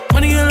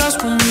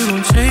lost when you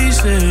don't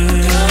chase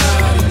it.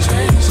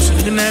 What you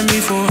looking at me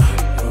for?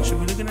 What you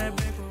looking at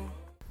me for?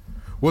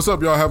 What's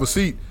up, y'all? Have a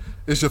seat.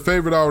 It's your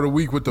favorite hour of the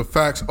week with the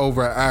Facts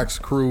Over Axe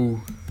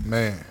crew.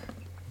 Man.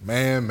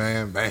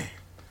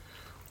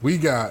 We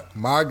got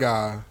my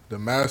guy, the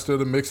master of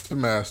the mixed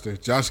master,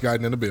 Josh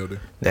Guyton in the building.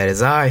 That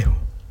is I.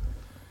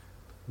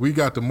 We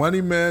got the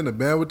money man, the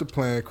man with the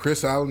plan,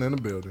 Chris Allen in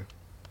the building.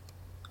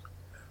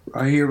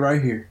 Right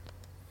here.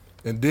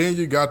 And then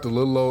you got the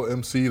little old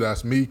MC,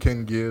 that's me,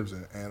 Ken Gibbs,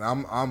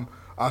 and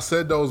I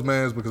said those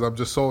mans because I'm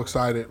just so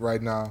excited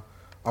right now.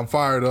 I'm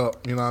fired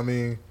up, you know what I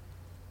mean?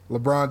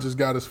 LeBron just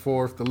got his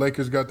 4th. The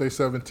Lakers got their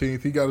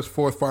 17th. He got his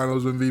 4th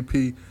Finals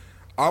MVP.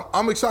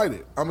 I'm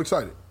excited.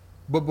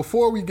 But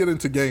before we get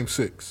into Game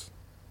 6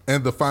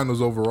 and the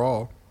Finals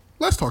overall,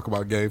 let's talk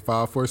about Game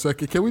 5 for a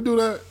second. Can we do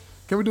that?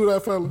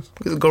 Fellas?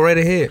 Just go right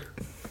ahead.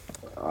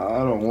 I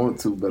don't want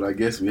to, but I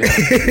guess we have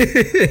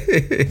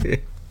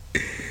to.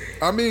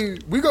 I mean,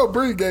 we gonna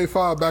bring Game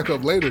 5 back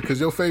up later because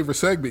your favorite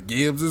segment,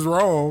 Gibbs is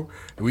wrong,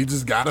 and we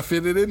just gotta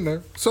fit it in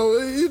there.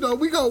 So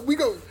we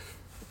go.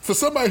 For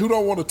somebody who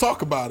don't want to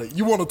talk about it,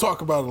 you want to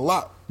talk about it a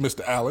lot,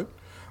 Mr. Allen.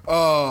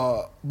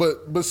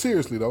 But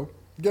seriously though,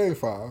 Game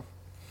 5,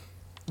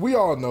 we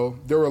all know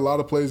there were a lot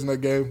of plays in that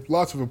game,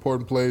 lots of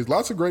important plays,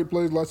 lots of great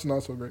plays, lots of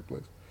not so great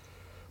plays.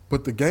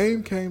 But the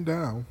game came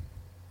down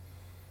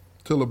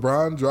to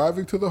LeBron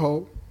driving to the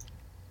hole,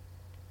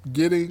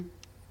 getting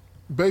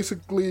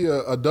basically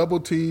a double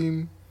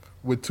team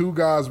with 2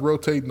 guys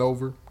rotating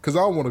over, because I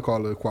don't want to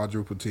call it a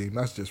quadruple team.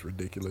 That's just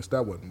ridiculous.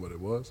 That wasn't what it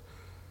was.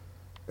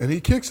 And he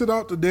kicks it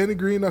out to Danny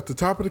Green at the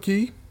top of the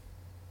key.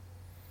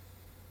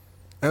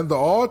 And the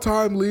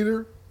all-time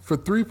leader for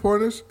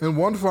 3-pointers in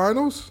one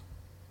finals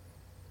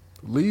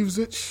leaves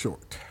it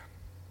short.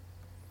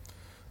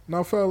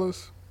 Now,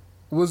 fellas,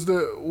 was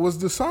the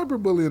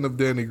cyberbullying of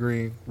Danny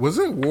Green, was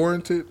it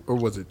warranted or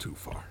was it too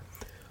far?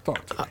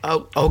 Talk to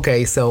me.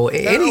 Okay, so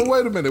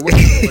wait a minute.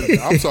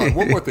 I'm sorry.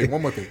 One more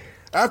thing.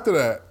 After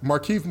that,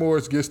 Markieff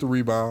Morris gets the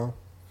rebound,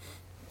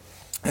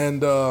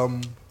 and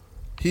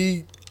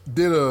he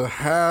did a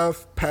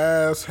half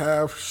pass,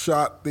 half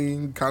shot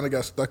thing, kind of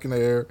got stuck in the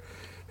air.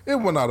 It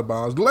went out of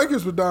bounds. The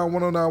Lakers were down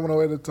 109,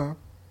 108 at the time.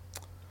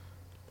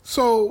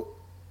 So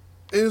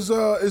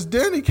is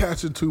Danny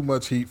catching too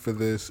much heat for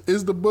this?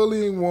 Is the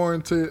bullying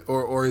warranted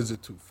or is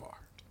it too far?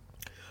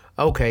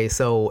 Okay,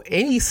 so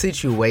any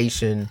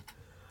situation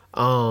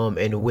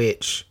in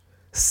which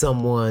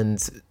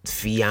someone's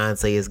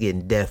fiance is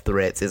getting death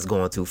threats is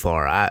going too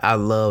far. I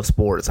love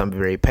sports. I'm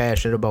very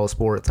passionate about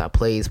sports. I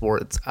play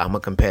sports. I'm a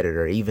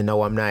competitor. Even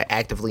though I'm not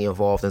actively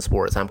involved in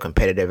sports, I'm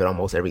competitive at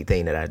almost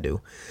everything that I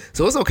do.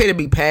 So it's okay to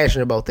be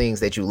passionate about things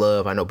that you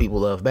love. I know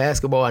people love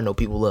basketball. I know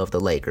people love the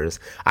Lakers.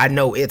 I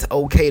know it's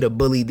okay to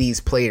bully these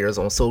players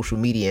on social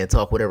media and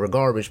talk whatever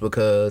garbage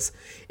because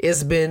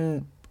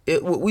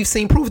we've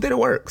seen proof that it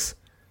works.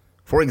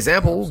 For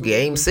example, Absolutely.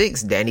 Game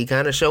 6, Danny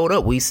kind of showed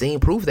up. We've seen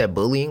proof that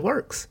bullying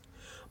works.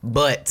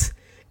 But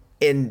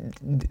in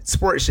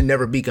sports should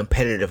never be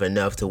competitive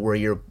enough to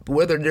where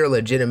whether they're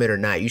legitimate or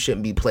not, you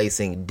shouldn't be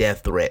placing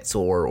death threats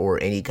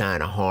or any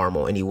kind of harm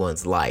on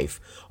anyone's life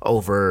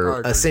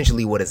over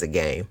essentially what is a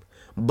game.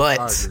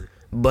 But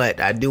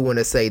I do want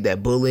to say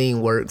that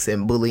bullying works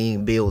and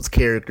bullying builds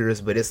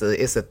characters, but it's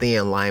a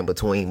thin line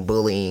between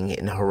bullying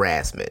and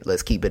harassment.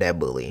 Let's keep it at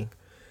bullying.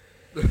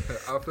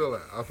 I feel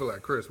that.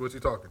 Chris, what you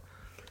talking?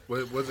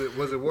 Was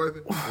it worth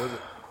it?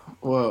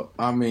 Well,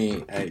 I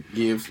mean, at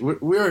Gibbs,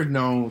 we're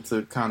known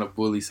to kind of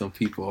bully some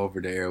people over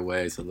the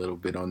airways a little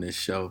bit on this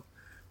show.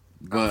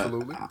 But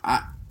Absolutely.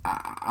 I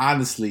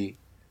honestly,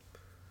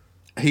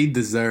 he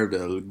deserved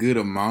a good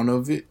amount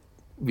of it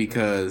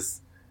because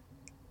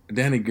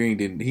Danny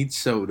Green he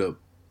showed up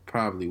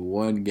probably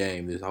one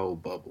game this whole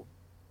bubble.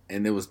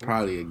 And it was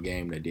probably a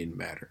game that didn't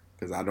matter.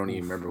 Because I don't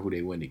even remember who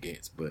they went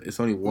against, but it's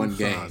only one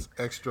game. Size,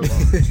 extra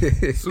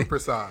large, super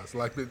size.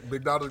 Like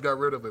McDonald's got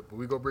rid of it, but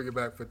we gonna bring it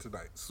back for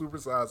tonight. Super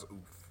size,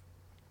 oof.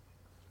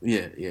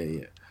 Yeah.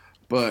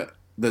 But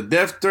the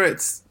death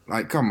threats,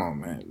 like, come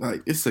on, man.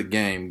 Like, it's a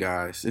game,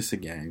 guys. It's a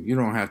game. You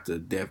don't have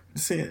to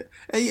see it.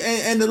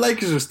 And the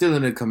Lakers are still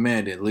in the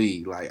commanding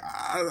league. Like,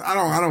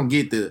 I don't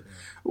get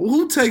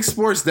who takes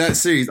sports that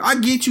serious. I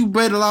get you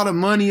bet a lot of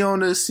money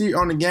on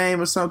the game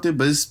or something,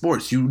 but it's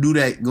sports. You do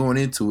that going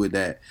into it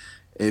that.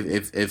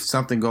 If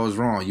something goes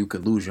wrong, you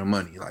could lose your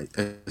money. Like,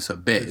 it's a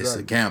bet. Exactly. It's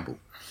a gamble.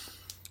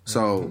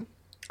 So,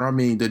 I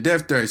mean, the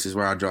death threats is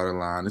where I draw the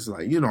line. It's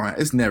like,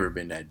 it's never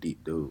been that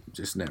deep, dude.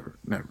 Just never.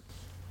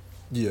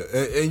 Yeah,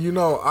 and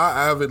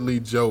I avidly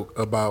joke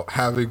about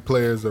having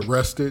players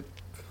arrested.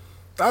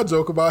 I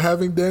joke about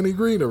having Danny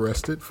Green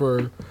arrested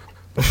for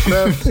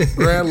theft,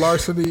 grand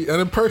larceny, and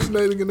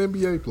impersonating an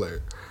NBA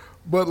player.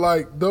 But,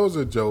 like, those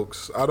are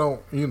jokes. I don't,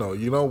 you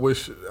don't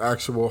wish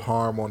actual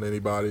harm on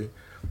anybody.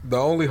 The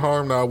only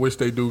harm that I wish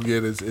they do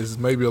get is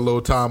maybe a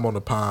little time on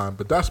the pine,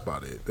 but that's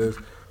about it.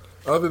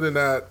 Other than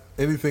that,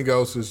 anything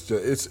else is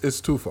just it's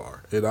too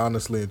far. It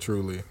honestly and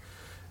truly,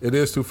 it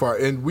is too far.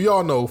 And we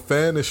all know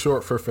fan is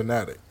short for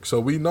fanatic, so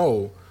we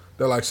know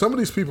that like some of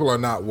these people are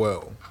not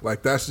well.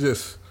 Like that's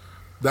just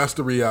That's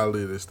the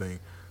reality of this thing.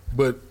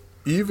 But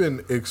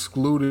even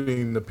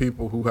excluding the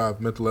people who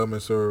have mental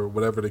illness or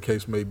whatever the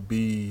case may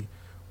be,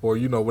 or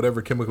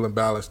whatever chemical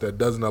imbalance that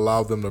doesn't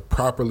allow them to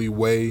properly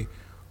weigh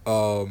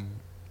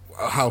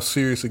how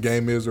serious a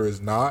game is or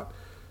is not,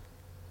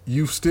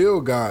 you've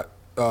still got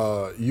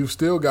a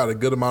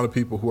good amount of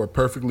people who are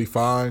perfectly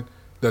fine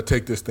that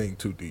take this thing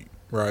too deep,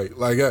 right?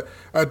 Like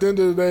at the end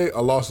of the day,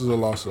 a loss is a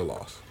loss is a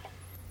loss.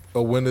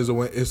 A win is a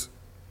win.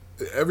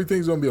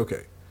 Everything's gonna be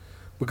okay.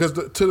 Because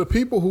to the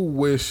people who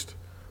wished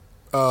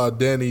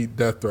Danny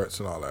death threats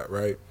and all that,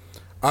 right?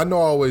 I know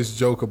I always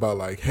joke about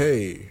like,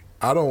 hey,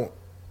 I don't.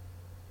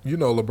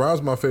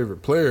 LeBron's my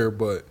favorite player,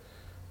 but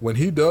when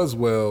he does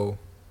well,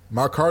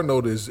 my car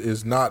note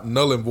is not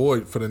null and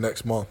void for the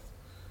next month.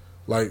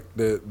 Like,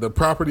 the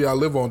property I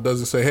live on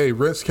doesn't say, hey,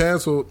 rent's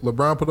canceled,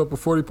 LeBron put up a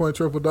 40-point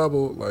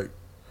triple-double. Like,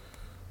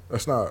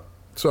 that's not.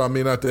 So, I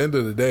mean, at the end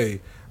of the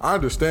day, I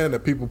understand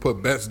that people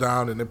put bets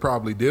down and it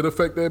probably did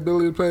affect their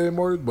ability to pay their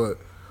mortgage, but,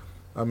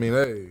 I mean,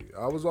 hey,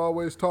 I was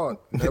always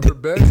taught, never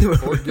bet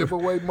or give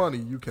away money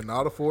you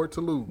cannot afford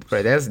to lose.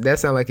 Right, that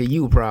sounds like a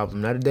you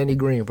problem, not a Danny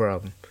Green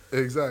problem.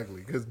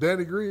 Exactly, because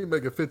Danny Green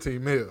making $15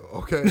 million,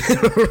 okay?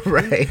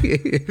 Right.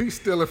 He's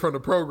stealing from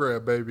the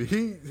program, baby.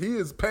 He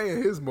is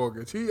paying his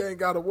mortgage. He ain't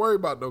got to worry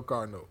about no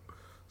car note.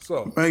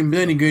 So, like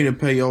Danny Green to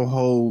pay your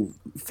whole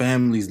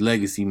family's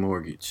legacy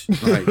mortgage.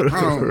 Like,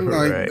 I don't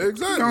Right.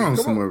 Exactly. Go on Come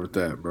somewhere with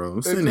that,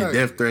 bro. Sending Exactly.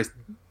 death threats.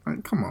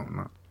 Like, come on,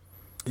 man.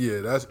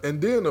 Yeah,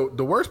 and then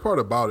the worst part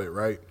about it,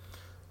 right?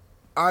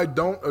 I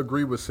don't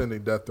agree with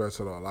sending death threats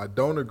at all. I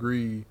don't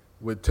agree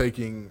with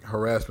taking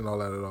harassment, all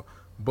that at all.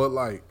 But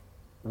like,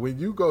 when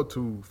you go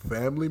to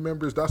family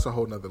members, that's a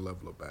whole nother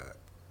level of bad.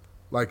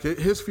 Like,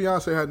 his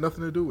fiance had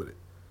nothing to do with it.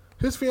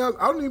 His fiance,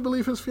 I don't even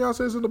believe his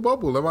fiance is in the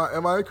bubble.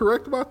 Am I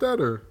incorrect about that,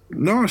 or?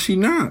 No, she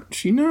not.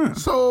 She not.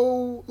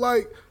 So,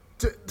 like,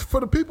 for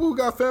the people who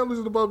got families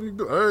in the bubble, you can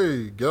do,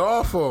 hey, get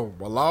off them,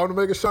 allow them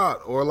to make a shot,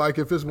 or like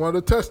if it's one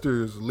of the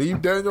testers,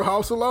 leave Daniel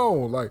House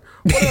alone, like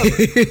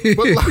whatever.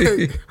 But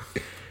like,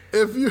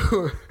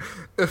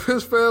 if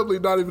his family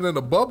not even in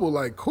the bubble,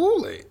 like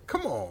Kool-Aid,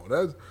 come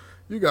on,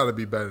 you got to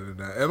be better than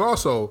that. And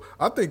also,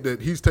 I think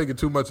that he's taking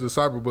too much of the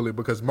cyberbullying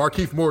because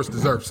Markieff Morris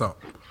deserves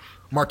something.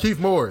 Markieff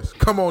Morris,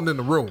 come on in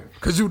the room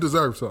because you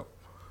deserve something.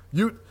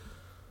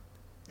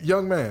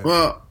 Young man,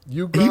 Well,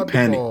 you he got the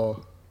panicked.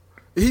 ball.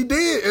 He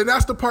did, and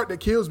that's the part that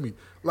kills me.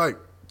 Like,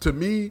 to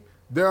me,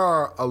 there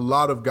are a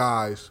lot of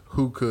guys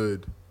who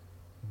could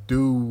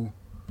do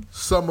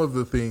some of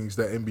the things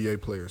that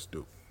NBA players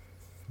do.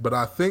 But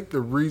I think the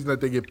reason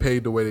that they get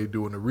paid the way they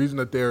do and the reason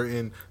that they're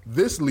in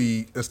this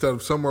league instead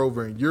of somewhere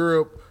over in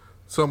Europe,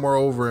 somewhere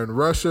over in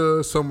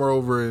Russia, somewhere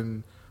over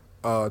in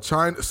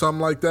China, something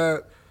like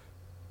that,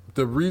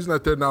 the reason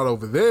that they're not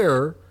over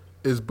there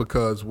is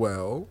because,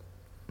 well,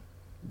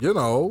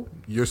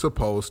 you're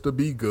supposed to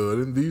be good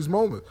in these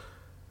moments.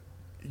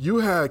 You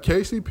had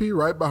KCP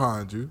right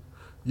behind you.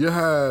 You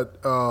had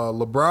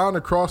LeBron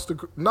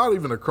not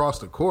even across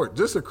the court,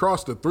 just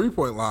across the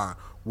three-point line,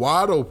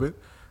 wide open.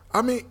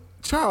 I mean,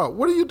 child,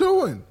 what are you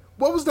doing?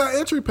 What was that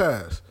entry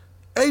pass?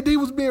 AD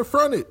was being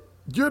fronted.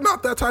 You're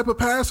not that type of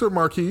passer,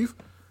 Markieff.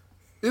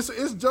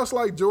 It's just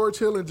like George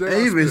Hill and J.R.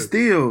 Even Smith.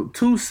 still,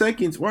 2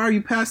 seconds. Why are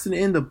you passing it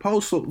in the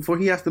post before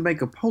he has to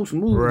make a post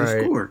move to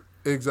Right. score?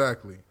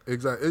 Exactly.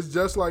 It's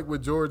just like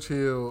with George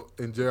Hill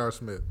and J.R.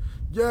 Smith.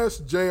 Yes,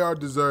 J.R.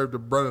 deserved the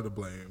brunt of the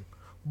blame,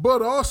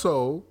 but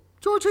also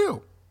George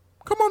Hill,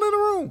 come on in the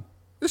room.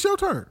 It's your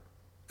turn.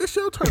 Because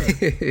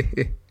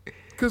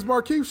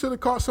Markieff should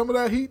have caught some of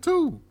that heat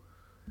too.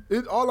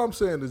 All I'm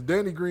saying is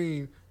Danny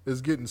Green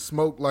is getting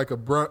smoked like a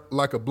blunt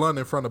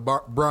in front of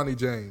Bronny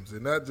James,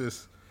 and it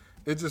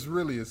just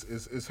really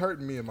is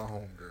hurting me and my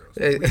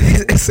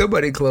homegirls.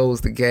 Somebody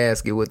closed the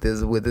casket with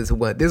this one.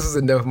 This is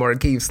enough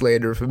Markieff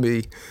slander for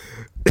me.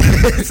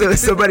 So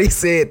somebody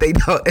said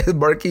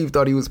Markieff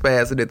thought he was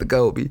passing it to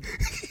Kobe.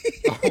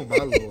 Oh my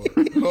lord!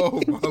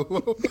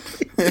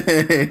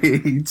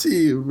 Hey,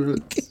 chill, bro.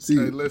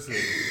 Hey, listen.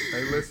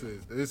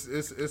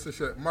 It's a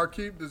shame.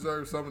 Markieff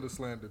deserves some of the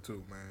slander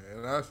too, man.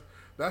 And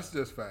that's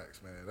just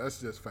facts, man.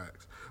 That's just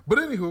facts. But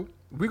anywho,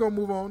 we gonna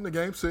move on to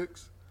Game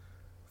 6.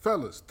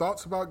 Fellas,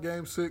 thoughts about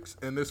Game 6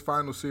 and this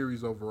final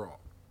series overall?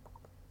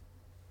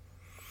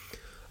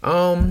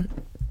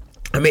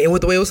 I mean, it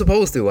went the way it was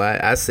supposed to.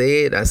 I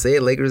said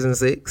Lakers in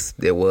 6.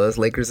 It was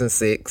Lakers in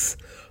 6.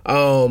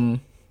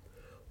 One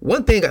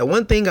thing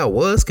I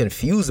was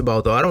confused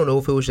about, though, I don't know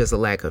if it was just a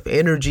lack of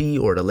energy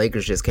or the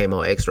Lakers just came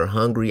out extra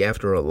hungry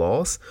after a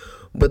loss,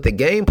 but the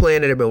game plan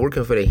that had been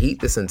working for the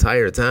Heat this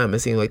entire time, it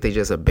seemed like they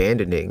just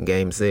abandoned it in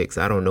Game 6.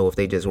 I don't know if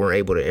they just weren't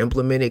able to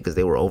implement it because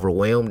they were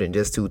overwhelmed and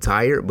just too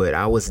tired, but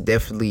I was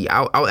definitely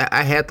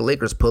I had the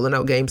Lakers pulling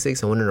out Game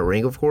 6 and winning the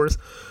ring, of course.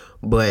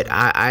 But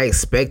I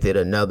expected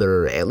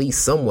another at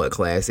least somewhat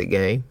classic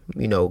game,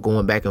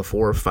 going back and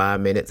forth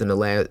 5 points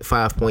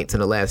in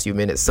the last few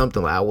minutes,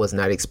 something like I was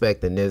not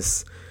expecting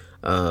this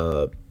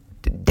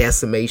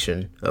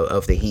decimation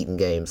of the Heat in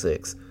Game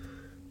 6.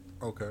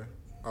 Okay.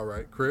 All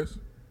right. Chris,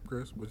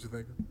 what you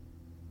thinking?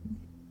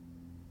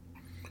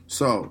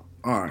 So,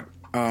 All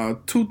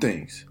right. Two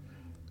things.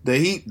 The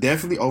Heat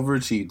definitely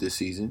overachieved this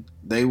season.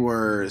 They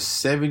were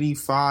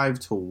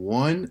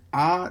 75-1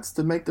 odds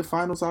to make the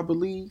finals, I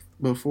believe,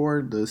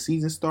 before the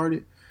season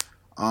started.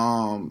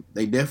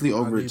 They definitely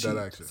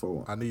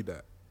overachieved. I need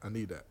that.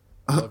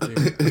 Love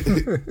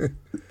hearing.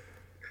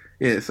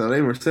 Yeah, so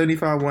they were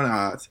 75-1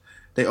 odds.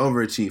 They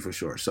overachieved for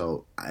sure.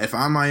 So if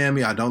I'm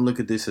Miami, I don't look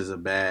at this as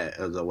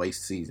a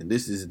waste season.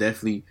 This is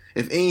definitely,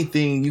 if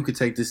anything, you could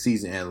take this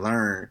season and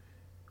learn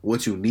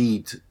what you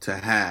need to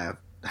have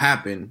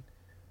happen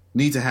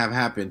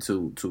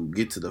to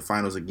get to the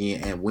finals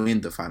again and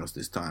win the finals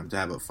this time, to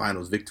have a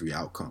finals victory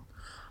outcome.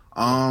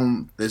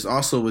 This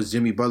also was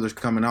Jimmy Butler's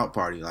coming out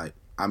party. Like,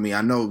 I mean,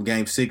 I know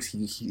Game 6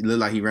 he looked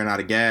like he ran out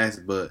of gas,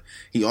 but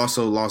he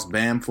also lost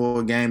Bam for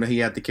a game that he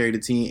had to carry the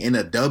team in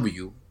a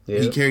W.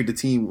 Yep. He carried the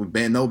team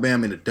with no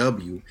Bam in a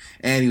W,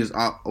 and he was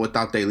out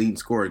without their leading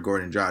scorer,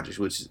 Gordon Dragic,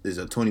 which is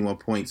a 21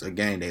 points a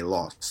game they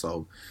lost.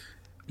 So,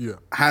 yeah,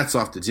 hats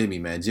off to Jimmy,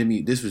 man.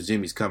 This was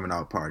Jimmy's coming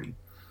out party.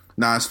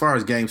 Now, as far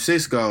as Game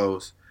 6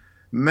 goes,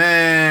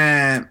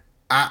 man,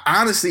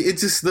 honestly, it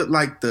just looked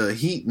like the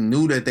Heat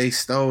knew that they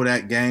stole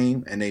that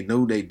game, and they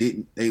knew they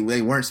didn't. They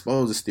weren't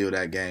supposed to steal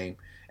that game,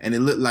 and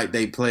it looked like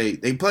they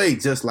played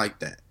just like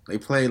that. They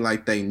played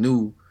like they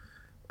knew,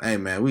 hey,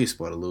 man, we were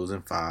supposed to lose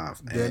in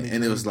 5.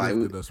 And it was like,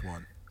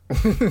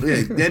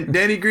 yeah,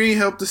 Danny Green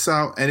helped us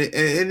out.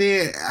 And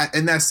then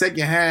in that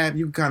second half,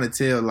 you kind of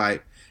tell,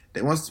 like,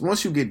 that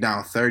once you get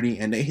down 30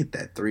 and they hit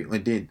that 3,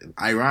 and then,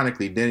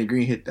 ironically, Danny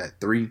Green hit that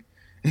 3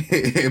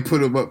 and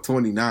put them up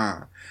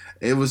 29.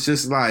 It was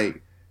just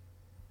like,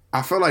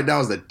 I felt like that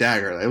was the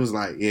dagger. It was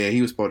like, yeah,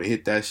 he was supposed to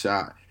hit that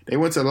shot. They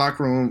went to the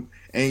locker room,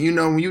 and, you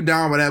know, when you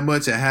down by that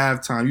much at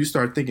halftime, you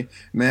start thinking,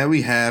 man,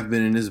 we have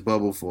been in this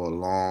bubble for a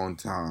long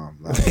time.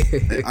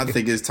 Like, I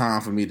think it's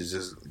time for me to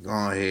just go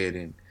ahead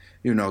and,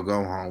 you know,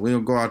 go home.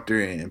 We'll go out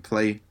there and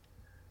play.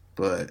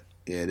 But,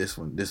 yeah, this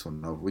one,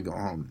 no, we go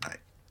home tonight.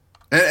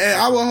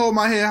 And I would hold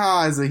my head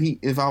high as a Heat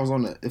if I was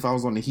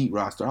on the Heat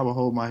roster. I would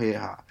hold my head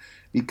high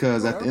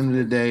because at the end of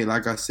the day,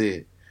 like I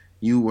said,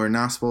 you were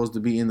not supposed to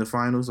be in the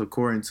finals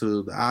according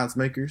to the odds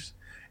makers,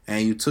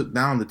 and you took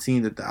down the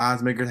team that the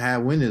odds makers had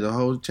winning the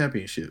whole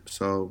championship.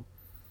 So,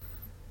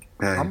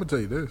 hey. I'm gonna tell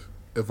you this: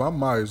 if I'm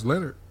Myers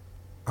Leonard,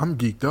 I'm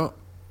geeked up.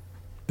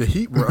 The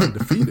Heat were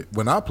undefeated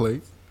when I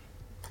played.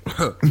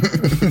 How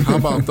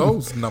about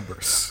those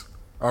numbers?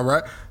 All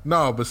right,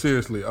 no, but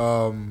seriously,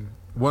 When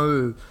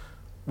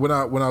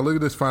I look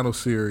at this final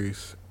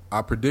series,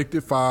 I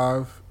predicted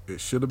 5. It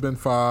should have been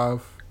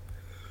 5,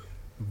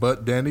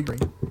 but Danny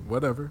Green,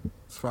 whatever,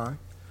 it's fine.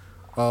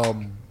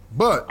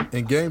 But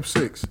in Game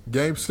 6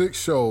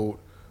 showed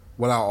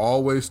what I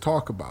always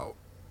talk about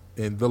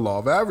in the law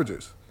of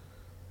averages.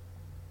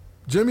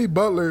 Jimmy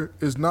Butler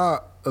is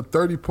not a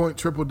 30-point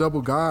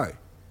triple-double guy.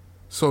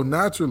 So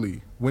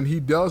naturally, when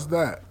he does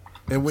that,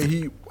 and when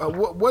he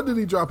what did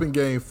he drop in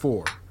Game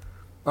 4?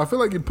 I feel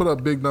like he put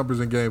up big numbers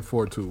in Game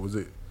 4 too. Was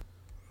it?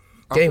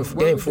 Game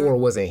 4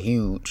 wasn't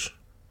huge.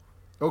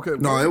 Okay.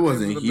 No, it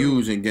wasn't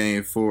huge in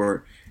Game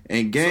 4.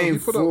 In Game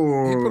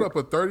 4, he put up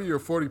a 30 or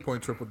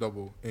 40-point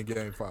triple-double in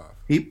Game 5.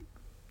 He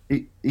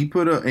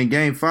put up in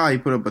Game 5. He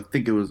put up, I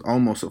think it was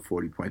almost a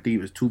 40-point. I think he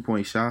was 2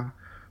 points shy.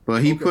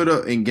 But he put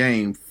up in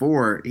Game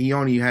 4. He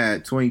only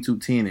had 22,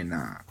 10, and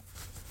 9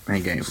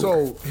 in Game 4.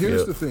 So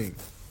here's the thing: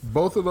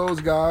 both of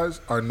those guys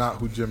are not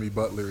who Jimmy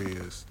Butler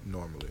is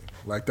normally.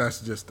 Like,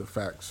 that's just the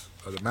facts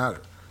of the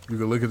matter. You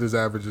can look at his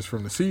averages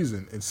from the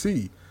season and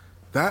see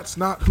that's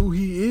not who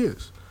he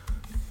is.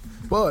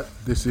 But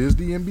this is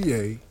the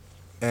NBA,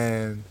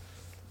 and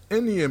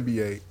in the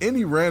NBA,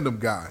 any random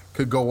guy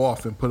could go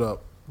off and put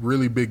up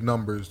really big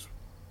numbers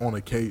on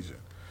occasion.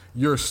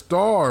 Your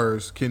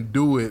stars can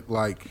do it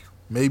like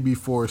maybe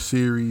for a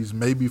series,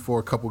 maybe for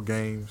a couple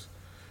games.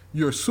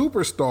 Your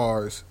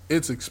superstars,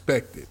 it's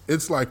expected.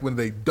 It's like when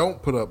they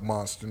don't put up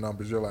monster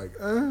numbers, you're like,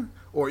 eh.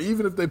 Or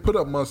even if they put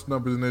up monster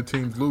numbers and their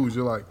teams lose,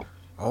 you're like,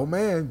 oh,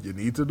 man, you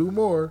need to do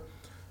more.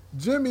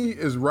 Jimmy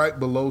is right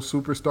below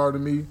superstar to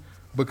me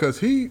because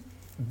the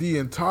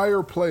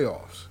entire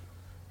playoffs,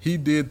 he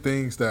did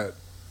things that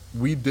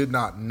we did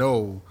not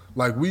know.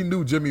 Like, we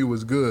knew Jimmy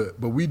was good,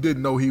 but we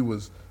didn't know he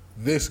was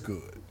this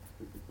good.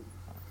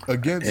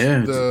 Against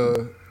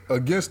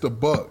the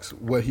Bucks,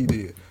 what he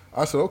did.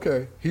 I said,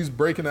 okay, he's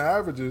breaking the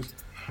averages.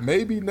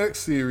 Maybe next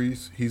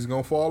series he's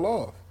going to fall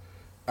off.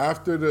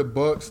 After the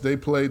Bucks, they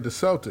played the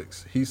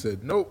Celtics. He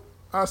said, nope.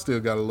 I still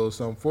got a little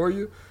something for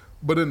you.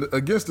 But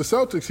against the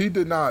Celtics, he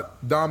did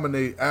not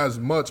dominate as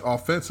much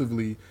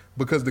offensively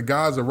because the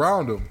guys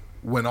around him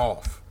went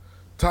off.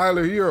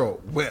 Tyler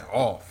Hero went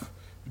off.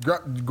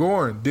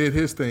 Goran did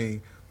his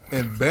thing.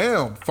 And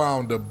Bam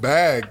found a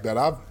bag that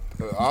I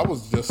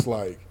was just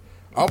like,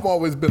 I've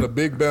always been a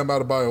big Bam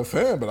Adebayo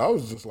fan, but I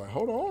was just like,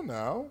 hold on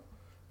now.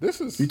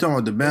 This is... You talking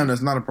about the Bam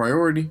that's not a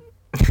priority?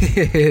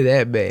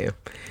 That Bam.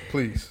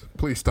 Please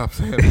stop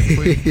saying that,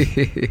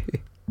 please.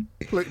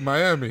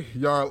 Miami,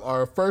 y'all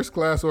are a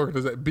first-class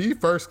organization. Be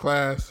first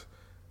class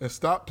and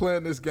stop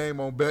playing this game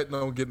on betting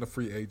on getting a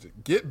free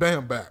agent. Get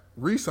Bam back.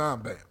 Re-sign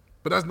Bam.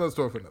 But that's another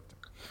story for another time.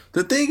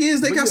 The thing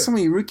is, they But got yeah. so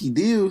many rookie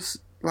deals.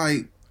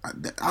 Like, I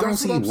don't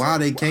That's see what I'm why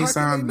they saying. can't How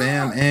sign can they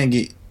Bam not?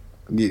 and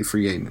get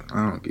free agent.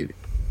 I don't get it.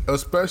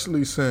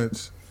 Especially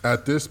since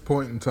at this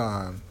point in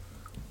time,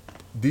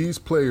 these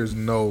players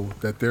know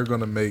that they're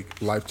going to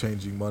make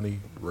life-changing money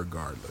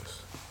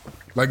regardless.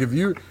 Like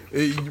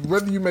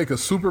whether you make a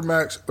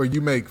supermax or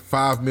you make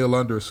 $5 million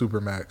under a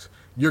supermax,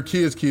 your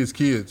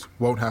kids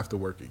won't have to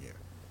work again.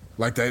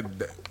 Like that I'm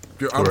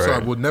Right.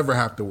 sorry, will never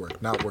have to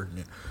not work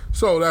again.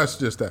 So that's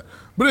just that.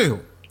 But anyway,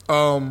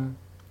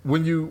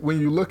 when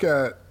you look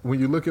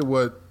at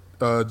what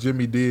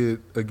Jimmy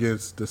did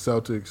against the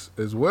Celtics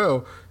as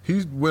well,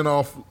 he went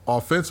off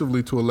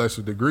offensively to a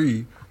lesser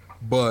degree,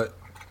 but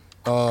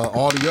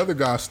all the other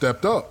guys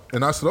stepped up.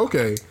 And I said,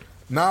 okay,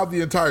 now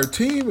the entire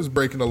team is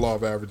breaking the law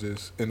of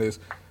averages in this.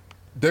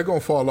 They're going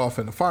to fall off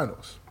in the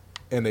finals.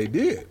 And they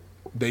did.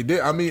 They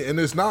did. I mean, and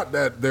it's not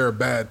that they're a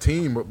bad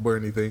team or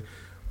anything,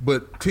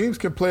 but teams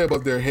can play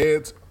above their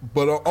heads,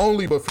 but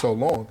only for so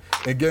long.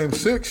 And Game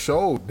 6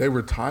 showed they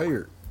were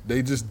tired.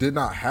 They just did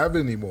not have it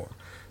anymore.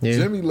 Yeah.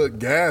 Jimmy looked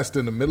gassed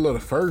in the middle of the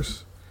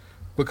first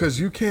because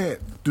you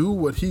can't do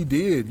what he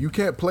did. You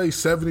can't play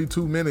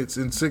 72 minutes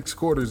in 6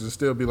 quarters and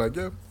still be like,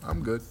 yeah,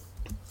 I'm good.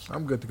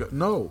 I'm good to go.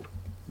 No,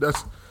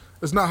 that's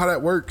not how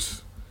that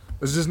works.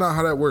 It's just not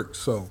how that works.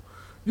 So,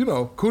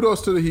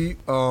 kudos to the Heat.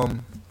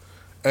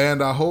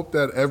 And I hope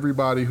that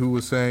everybody who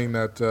was saying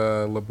that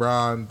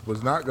LeBron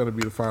was not going to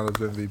be the Finals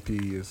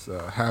MVP is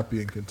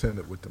happy and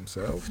contented with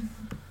themselves.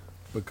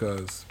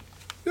 Because,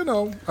 at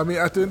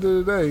the end of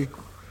the day,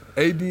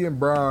 AD and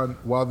Bron,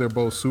 while they're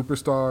both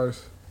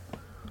superstars,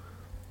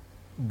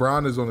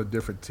 Bron is on a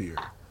different tier.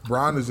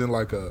 Bron is in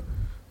like a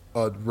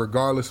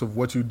regardless of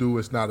what you do,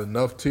 it's not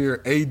enough tier.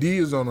 AD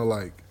is on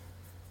a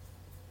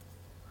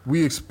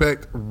we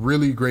expect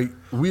really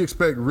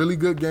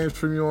good games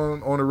from you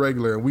on a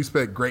regular, and we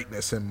expect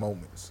greatness in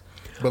moments.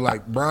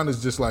 But Bron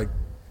is just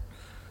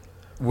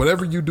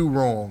whatever you do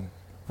wrong,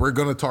 we're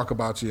gonna talk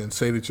about you and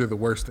say that you're the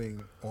worst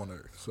thing on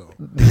earth. So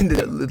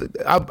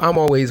I'm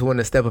always one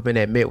to step up and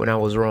admit when I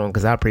was wrong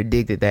because I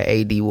predicted that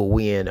AD will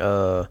win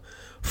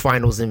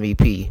Finals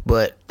MVP.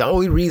 But the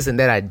only reason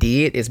that I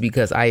did is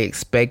because I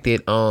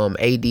expected AD and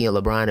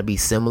LeBron to be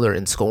similar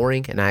in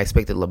scoring, and I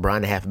expected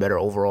LeBron to have better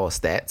overall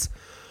stats.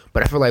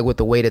 But I feel like with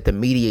the way that the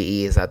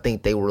media is, I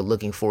think they were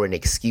looking for an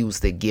excuse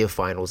to give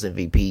Finals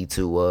MVP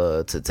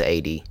to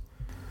AD.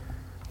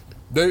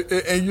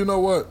 And you know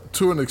what?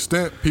 To an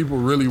extent, people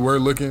really were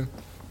looking.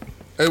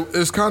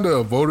 It's kind of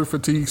a voter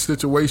fatigue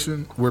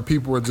situation where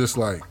people are just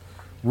like,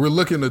 we're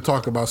looking to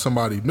talk about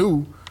somebody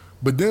new.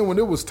 But then when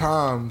it was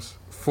times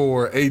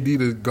for AD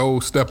to go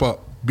step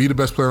up, be the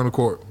best player on the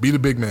court, be the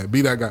big man,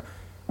 be that guy.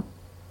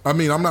 I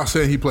mean, I'm not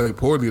saying he played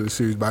poorly in the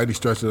series by any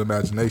stretch of the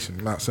imagination.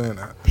 I'm not saying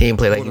that. He didn't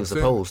play like What he was I'm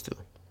saying- supposed to.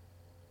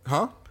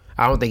 Huh?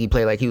 I don't think he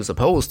played like he was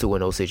supposed to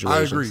in those I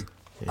situations.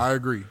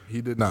 agree.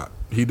 He did not.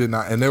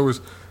 And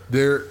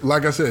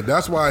like I said,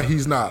 that's why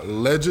he's not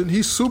legend.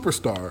 He's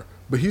superstar,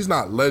 but he's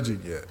not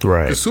legend yet.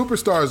 Right. The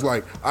superstar is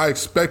I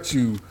expect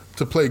you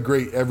to play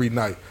great every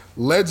night.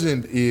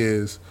 Legend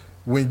is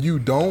when you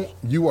don't,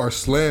 you are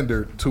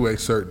slandered to a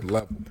certain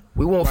level.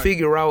 We won't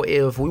figure out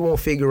if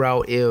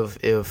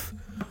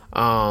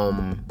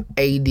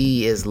AD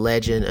is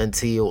legend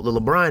until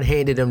LeBron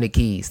handed him the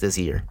keys this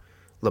year.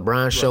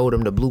 LeBron showed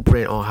him the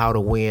blueprint on how to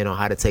win, on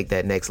how to take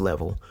that next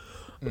level.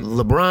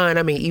 LeBron,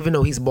 I mean, even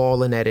though he's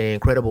balling at an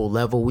incredible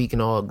level, we can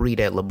all agree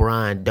that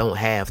LeBron don't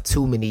have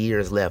too many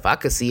years left. I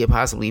could see it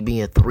possibly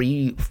being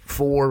 3,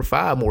 4,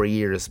 5 more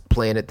years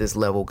playing at this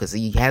level because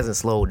he hasn't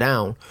slowed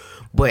down.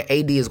 But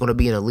AD is going to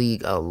be in the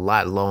league a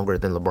lot longer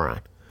than LeBron.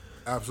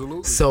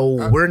 Absolutely.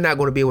 So we're not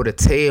going to be able to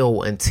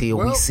tell until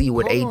we Well, see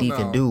what hold AD on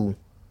can now. do.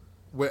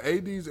 With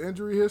AD's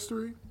injury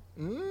history,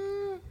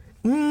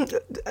 I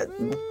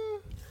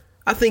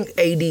think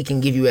AD can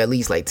give you at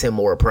least 10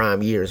 more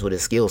prime years with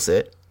his skill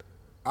set.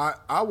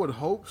 I would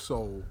hope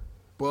so,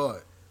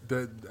 but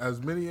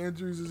as many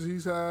injuries as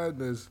he's had,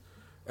 there's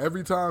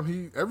every time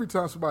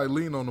somebody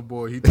lean on the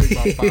boy, he takes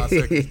about 5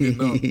 seconds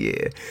getting up Yeah.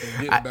 and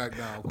getting back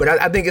down. But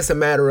I think it's a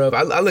matter of,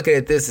 I look at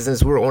it this,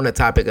 since we're on the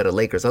topic of the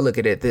Lakers, I look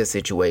at it this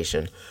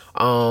situation.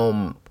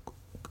 Kobe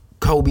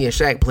and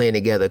Shaq playing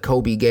together.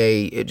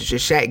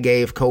 Shaq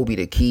gave Kobe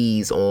the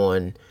keys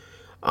on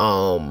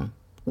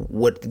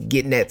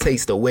getting that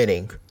taste of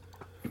winning.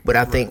 But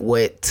I think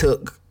what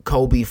took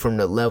Kobe from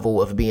the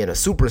level of being a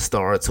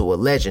superstar to a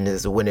legend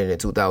is winning in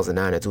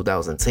 2009 and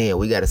 2010.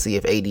 We got to see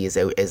if AD is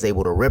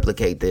able to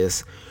replicate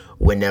this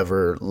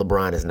whenever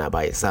LeBron is not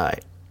by his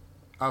side.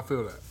 I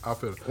feel that.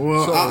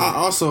 Well, So- I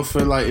also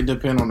feel like it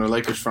depends on the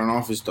Lakers front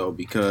office though,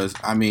 because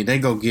I mean they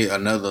go get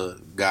another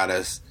guy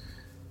that's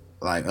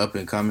up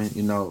and coming,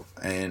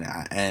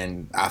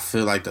 and I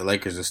feel like the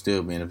Lakers are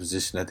still be in a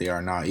position that they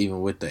are now,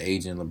 even with the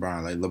aging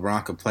LeBron. Like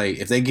LeBron could play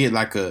if they get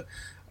let's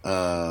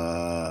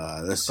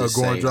just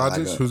Goran say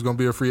Dragic, who's going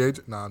to be a free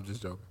agent? Nah, I'm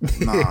just joking.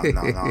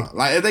 No.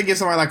 Like if they get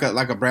somebody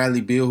like a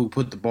Bradley Beal who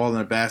put the ball in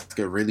the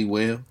basket really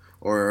well,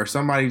 or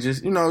somebody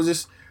just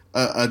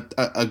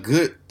a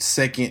good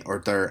second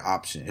or third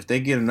option. If they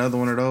get another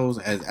one of those,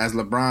 as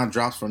LeBron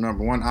drops from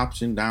number 1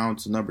 option down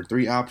to number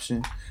 3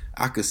 option,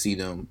 I could see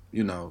them,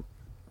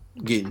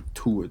 getting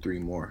 2 or 3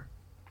 more.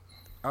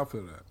 I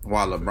feel that.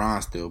 While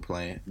LeBron's still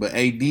playing. But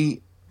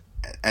AD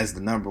as the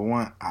number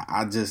 1,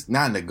 I just,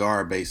 not in the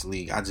guard-based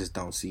league, I just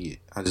don't see it.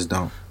 I just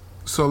don't.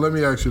 So let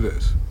me ask you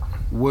this.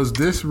 Was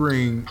this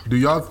ring, do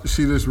y'all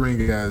see this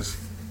ring as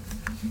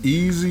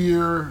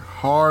easier,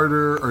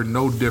 harder, or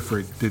no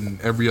different than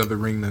every other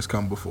ring that's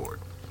come before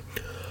it?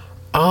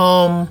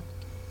 I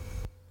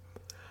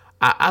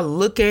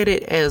look at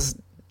it as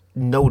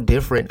no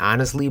different,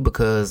 honestly,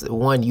 because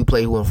one, you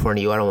play who in front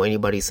of you. I don't want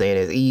anybody saying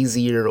it's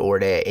easier or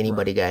that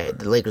anybody the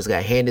Lakers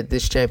got handed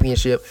this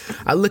championship.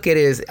 I look at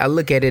it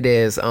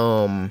as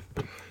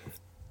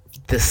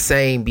the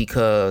same,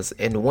 because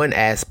in one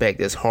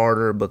aspect it's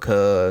harder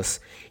because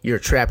you're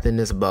trapped in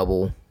this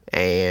bubble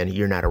and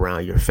you're not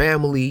around your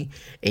family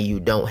and you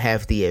don't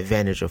have the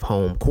advantage of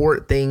home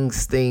court,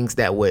 things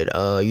that would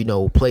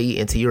play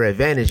into your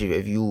advantage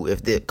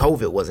if the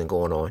COVID wasn't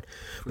going on.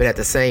 But at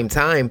the same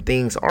time,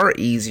 things are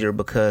easier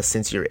because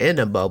since you're in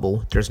a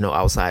bubble, there's no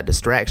outside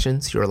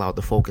distractions. You're allowed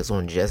to focus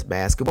on just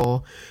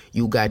basketball.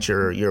 You got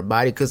your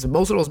body, because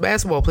most of those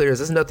basketball players,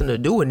 there's nothing to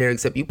do in there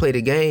except you play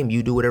the game,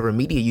 you do whatever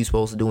media you're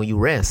supposed to do, and you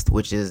rest,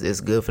 which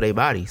is good for their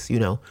bodies,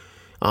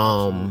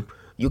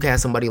 You can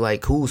have somebody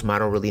like Kuzma. I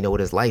don't really know what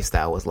his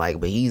lifestyle was like,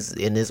 but he's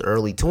in his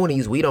early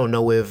 20s. We don't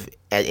know if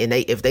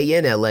they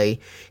in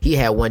LA, he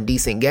had one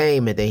decent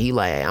game and then he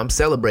like, I'm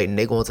celebrating,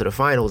 they going to the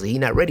finals and he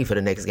not ready for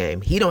the next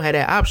game. He don't have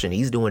that option.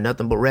 He's doing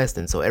nothing but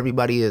resting. So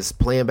everybody is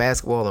playing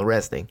basketball and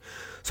resting.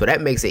 So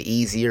that makes it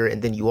easier.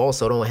 And then you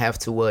also don't have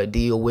to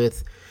deal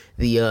with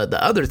the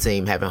other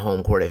team having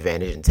home court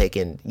advantage and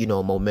taking,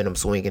 momentum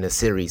swing in a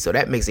series. So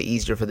that makes it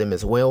easier for them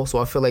as well. So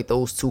I feel like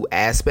those two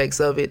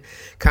aspects of it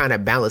kind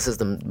of balances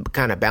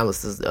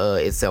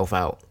itself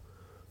out.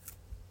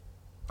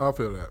 I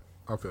feel that.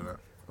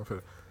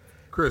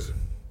 Chris,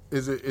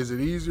 is it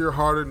easier,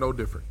 harder, no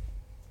different?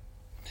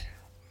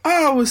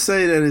 I would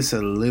say that it's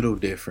a little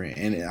different,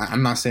 and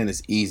I'm not saying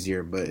it's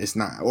easier, but it's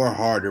not, or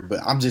harder, but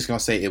I'm just going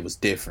to say it was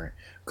different.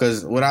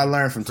 Because what I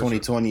learned from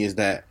 2020 is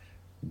that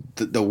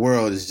the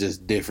world is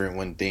just different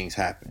when things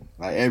happen.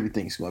 Like,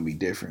 everything's going to be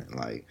different.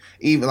 Like,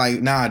 even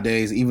like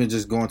nowadays, even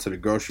just going to the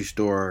grocery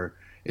store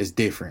is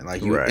different.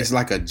 Like, it's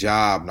like a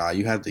job now.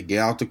 You have to get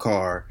out the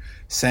car,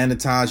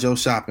 sanitize your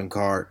shopping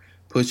cart,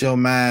 put your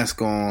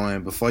mask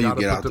on before you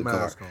get out the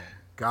car.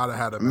 Gotta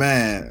have a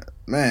mask.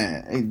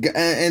 Man.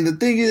 And the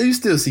thing is, you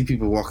still see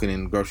people walking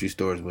in grocery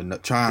stores with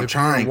trying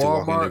to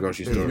walk in the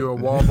grocery store. If you're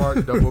in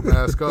Walmart, double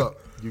mask up.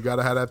 You got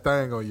to have that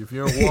thing on you. If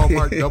you're in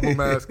Walmart, double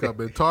mask up.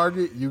 In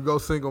Target, you go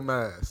single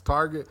mask.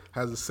 Target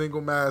has a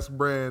single mask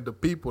brand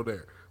of people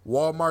there.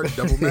 Walmart,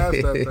 double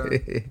mask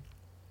that thing.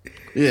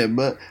 Yeah,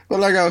 but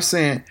like I was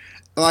saying,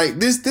 like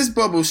this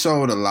bubble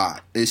showed a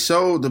lot. It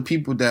showed the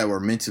people that were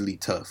mentally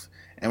tough.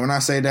 And when I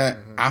say that,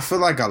 I feel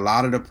like a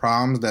lot of the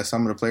problems that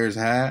some of the players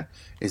had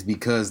is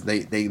because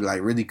they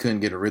like really couldn't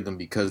get a rhythm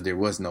because there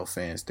was no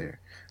fans there.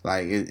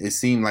 Like, it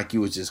seemed like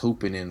you was just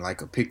hooping in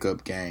like a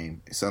pickup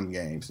game, some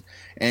games.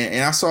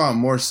 And I saw it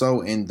more so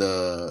in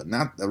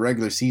not the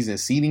regular season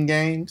seeding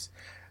games.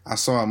 I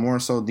saw it more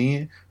so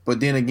then.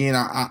 But then again,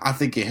 I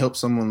think it helped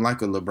someone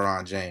like a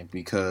LeBron James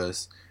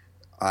because,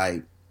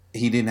 like,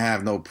 he didn't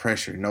have no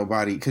pressure.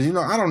 Nobody, because,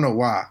 I don't know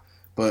why,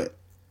 but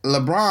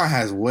LeBron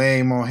has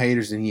way more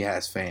haters than he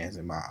has fans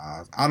in my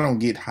eyes. I don't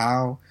get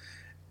how.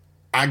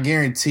 I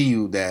guarantee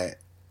you that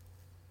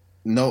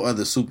no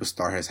other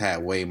superstar has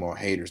had way more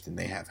haters than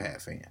they have had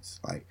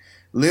fans. Like,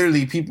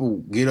 literally, people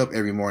get up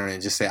every morning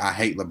and just say, I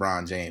hate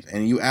LeBron James.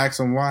 And you ask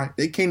them why,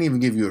 they can't even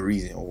give you a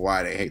reason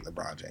why they hate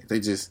LeBron James. They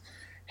just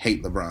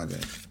hate LeBron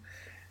James.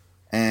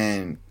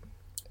 And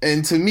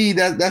to me,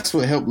 that's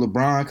what helped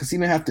LeBron, because he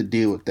didn't have to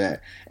deal with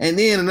that. And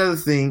then another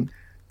thing,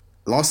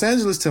 Los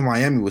Angeles to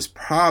Miami was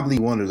probably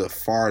one of the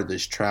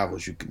farthest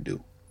travels you can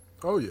do.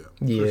 Oh, yeah.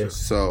 Yeah.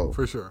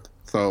 For sure.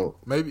 So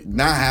maybe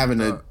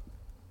having a...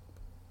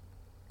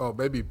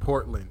 maybe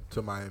Portland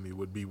to Miami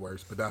would be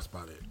worse, but that's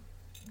about it.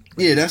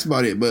 Yeah, that's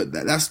about it. But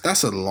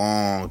that's a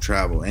long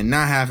travel, and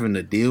not having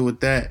to deal with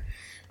that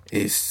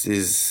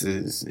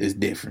is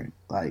different.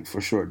 Like,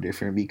 for sure,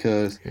 different,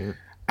 because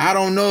I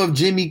don't know if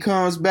Jimmy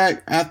comes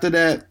back after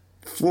that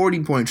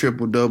 40-point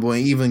triple-double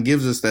and even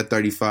gives us that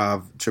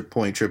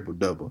 35-point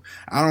triple-double.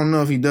 I don't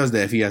know if he does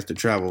that if he has to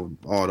travel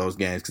all those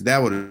games, because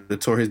that would have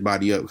tore his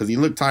body up, because he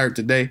looked tired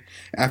today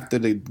after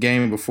the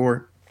game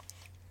before.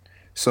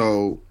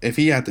 So if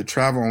he had to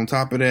travel on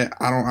top of that,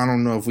 I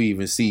don't know if we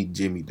even see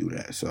Jimmy do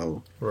that.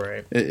 So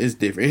right, it's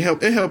different.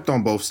 It helped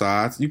on both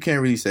sides. You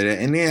can't really say that.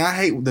 And then I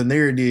hate the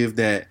narrative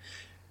that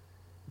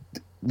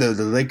the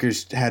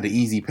Lakers had an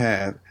easy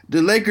path.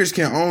 the Lakers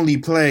can only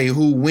play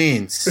who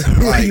wins.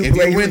 Like if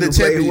you win the who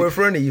championship, in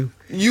front of you.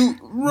 you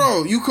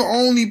can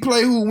only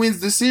play who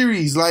wins the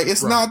series. Like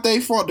it's not their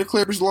fault the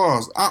Clippers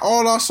lost.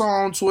 All I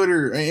saw on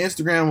Twitter and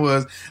Instagram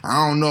was,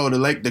 I don't know,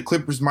 the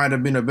Clippers might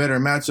have been a better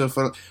matchup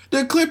for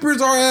the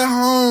Clippers are at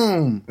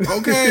home.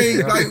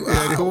 Okay, like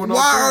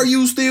why are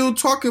you still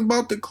talking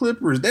about the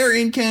Clippers? They're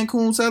in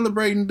Cancun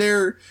celebrating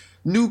their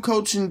new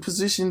coaching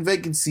position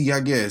vacancy, I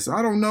guess.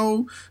 I don't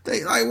know.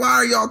 Why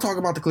are y'all talking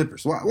about the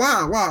Clippers? Why?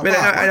 Man,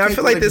 I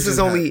feel like this is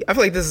only. I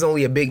feel like this is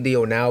only a big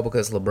deal now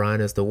because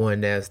LeBron is the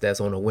one that's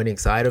on the winning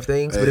side of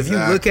things. But if you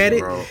look at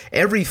it,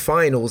 every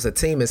finals, a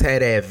team has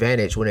had an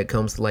advantage when it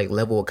comes to like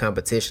level of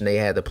competition. They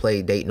had to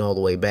play dating all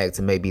the way back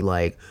to maybe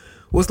like,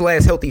 what's the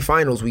last healthy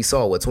finals we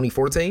saw? What,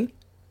 2014?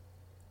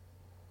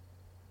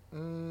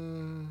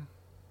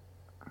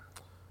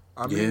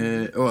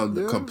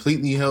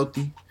 Completely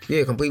healthy.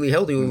 Yeah, completely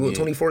healthy.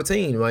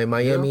 2014, right?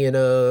 Miami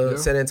and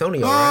San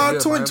Antonio. Right?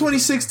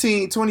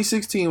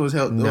 2016 was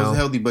healthy. No. Was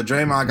healthy, but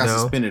Draymond got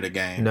suspended a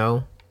game.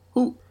 No.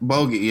 Who?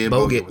 Bogut. Yeah,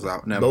 Bogut was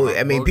out. Never mind.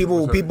 I mean,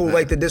 people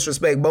like to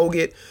disrespect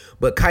Bogut,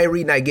 but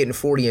Kyrie not getting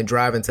 40 and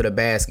driving to the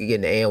basket,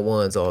 getting the and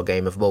ones all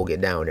game if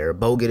Bogut down there.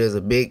 Bogut is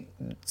a big,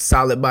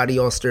 solid body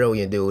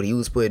Australian dude. He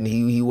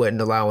wasn't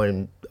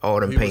allowing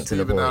all them paints in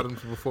the point.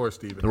 Adams before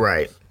Steven.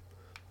 Right.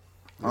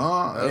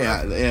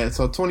 Yeah.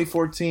 So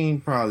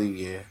 2014 probably,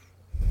 yeah.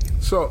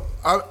 So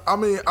I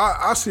mean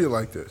I see it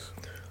like this.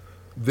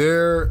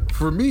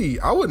 For me,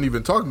 I wasn't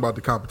even talking about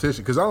the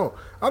competition because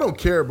I don't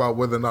care about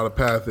whether or not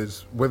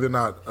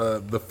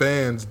the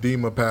fans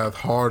deem a path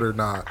hard or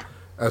not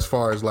as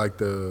far as like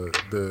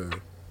the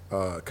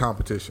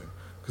competition.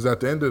 Because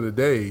at the end of the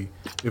day,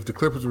 if the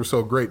Clippers were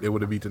so great, they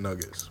would have beat the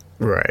Nuggets.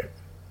 Right.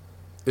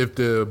 If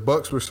the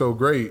Bucks were so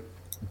great,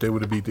 they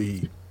would have beat the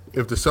Heat.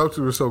 If the Celtics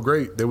were so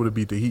great, they would have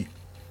beat the Heat.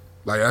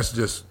 Like that's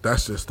just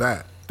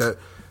that. That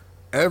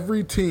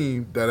every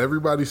team that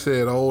everybody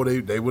said, oh,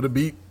 they would have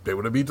beat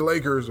the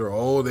Lakers, or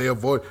oh,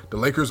 the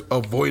Lakers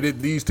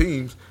avoided these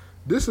teams.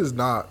 This is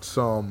not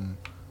some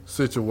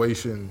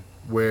situation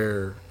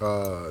where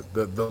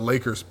the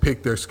Lakers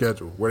picked their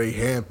schedule, where they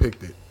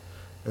handpicked it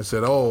and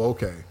said, oh,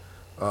 okay,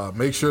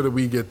 make sure that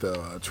we get the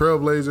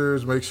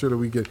Trailblazers, make sure that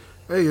we get,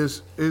 hey,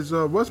 is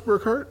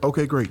Westbrook hurt?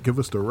 Okay, great, give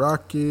us the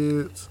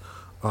Rockets.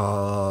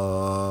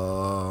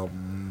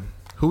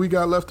 Who we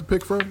got left to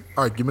pick from?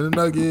 All right, give me the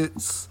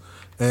Nuggets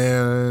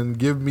and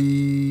give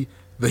me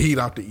the Heat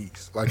out the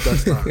East. Like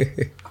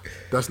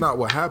that's not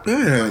what happened.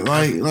 Yeah,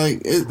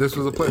 this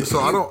was a play.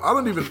 So I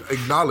don't even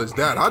acknowledge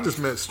that. I just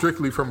meant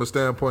strictly from a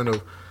standpoint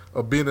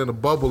of being in a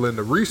bubble and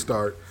the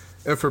restart.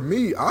 And for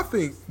me, I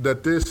think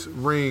that this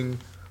ring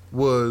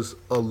was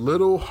a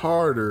little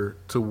harder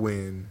to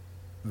win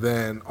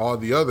than all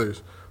the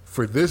others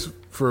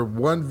for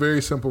one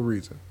very simple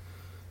reason.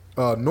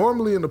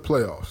 Normally in the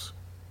playoffs,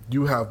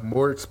 you have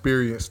more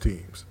experienced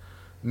teams.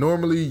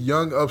 Normally,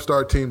 young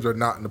upstart teams are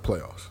not in the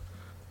playoffs.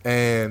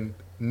 And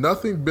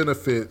nothing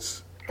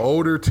benefits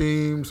older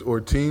teams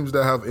or teams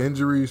that have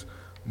injuries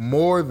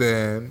more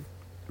than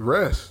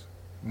rest,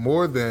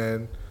 more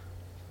than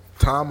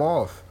time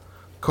off.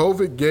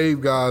 COVID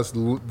gave guys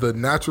the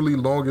naturally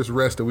longest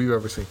rest that we've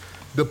ever seen.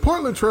 The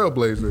Portland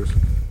Trailblazers,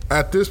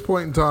 at this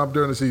point in time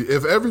during the season,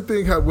 if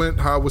everything had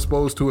went how it was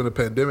supposed to and the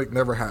pandemic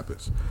never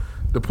happens,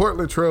 the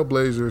Portland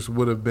Trailblazers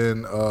would have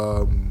been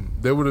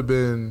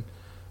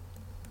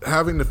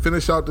having to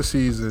finish out the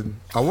season,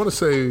 I want to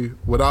say,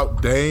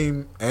 without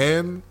Dame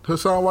and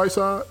Hassan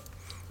Whiteside.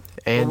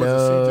 And or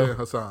was it CJ and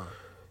Hassan?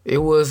 It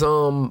was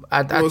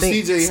I think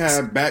CJ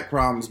had back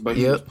problems, but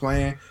he was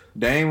playing.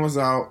 Dame was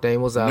out.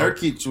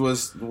 Nurkic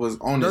was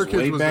on his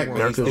way back,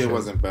 but he still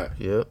wasn't back.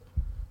 Yep.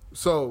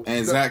 So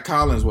Zach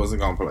Collins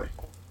wasn't gonna play.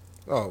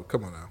 Oh,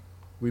 come on now.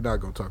 We're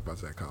not going to talk about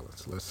Zach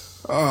Collins.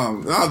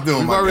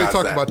 We've already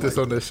talked about this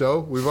on this show.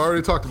 We've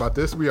already talked about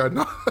this. We're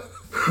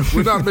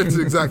not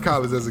mentioning Zach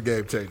Collins as a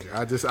game changer.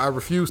 I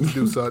refuse to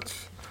do such.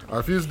 I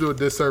refuse to do a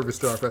disservice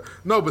to our fans.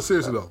 No, but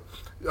seriously though,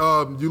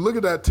 you look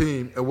at that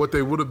team and what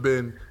they would have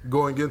been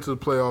going into the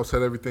playoffs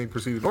had everything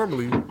proceeded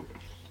normally,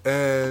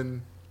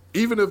 and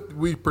even if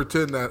we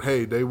pretend that,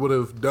 hey, they would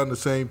have done the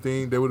same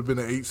thing, they would have been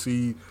an 8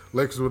 seed,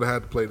 Lakers would have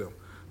had to play them.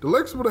 The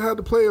Lakers would have had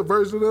to play a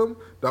version of them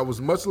that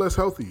was much less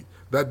healthy,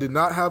 that did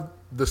not have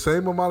the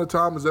same amount of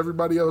time as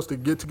everybody else to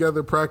get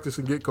together, practice,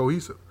 and get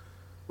cohesive.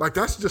 Like,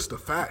 that's just a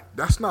fact.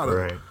 That's not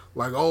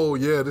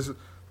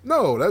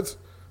that's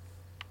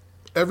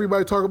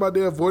everybody talk about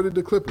they avoided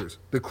the Clippers.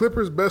 The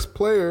Clippers' best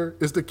player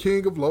is the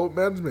king of load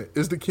management,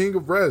 is the king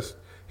of rest.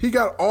 He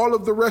got all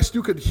of the rest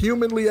you could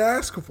humanly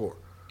ask for.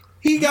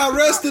 He got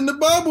rest in the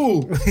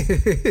bubble.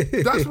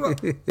 That's what.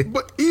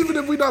 But even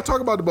if we're not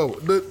talking about the bubble,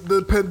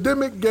 the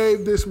pandemic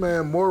gave this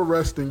man more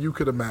rest than you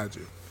could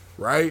imagine,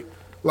 right?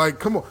 Like,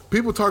 come on.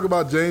 People talk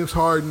about James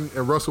Harden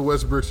and Russell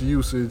Westbrook's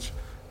usage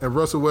and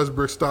Russell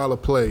Westbrook's style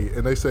of play,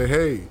 and they say,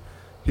 hey,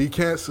 he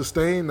can't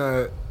sustain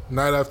that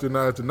night after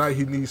night after night.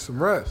 He needs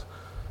some rest.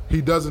 He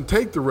doesn't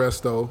take the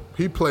rest, though.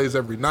 He plays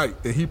every night,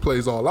 and he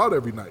plays all out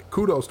every night.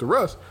 Kudos to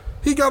Russ.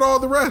 He got all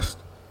the rest.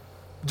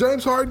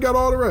 James Harden got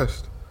all the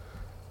rest.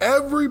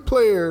 every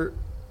player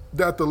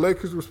that the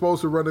Lakers were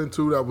supposed to run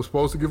into that was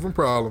supposed to give them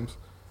problems,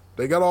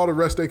 they got all the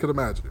rest they could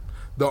imagine.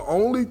 The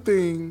only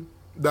thing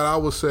that I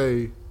would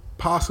say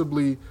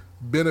possibly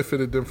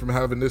benefited them from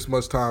having this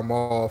much time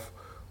off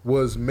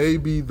was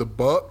maybe the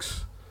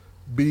Bucks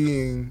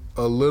being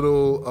a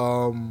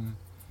little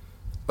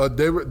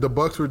the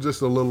Bucks were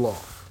just a little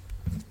off.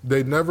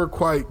 They never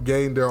quite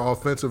gained their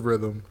offensive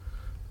rhythm,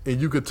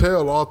 and you could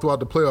tell all throughout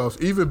the playoffs,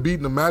 even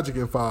beating the Magic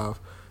in 5,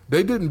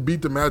 they didn't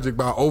beat the Magic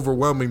by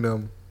overwhelming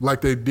them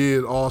like they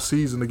did all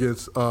season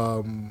against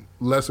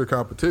lesser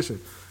competition.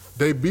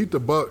 They beat the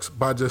Bucks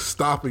by just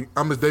stopping.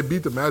 They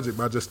beat the Magic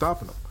by just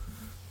stopping them.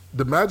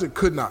 The Magic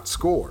could not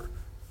score,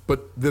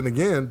 but then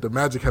again, the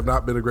Magic have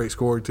not been a great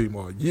scoring team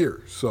all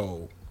year.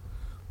 So,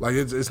 like,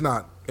 it's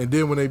not. And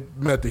then when they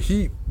met the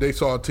Heat, they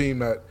saw a team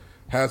that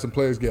had some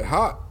players get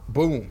hot.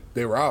 Boom,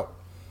 they were out.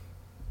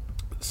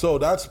 So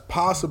that's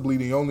possibly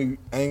the only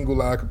angle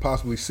that I could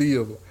possibly see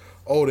of,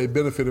 they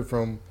benefited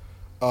from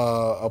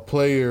a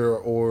player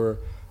or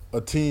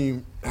a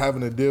team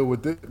having to deal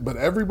with it. But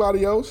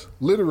everybody else,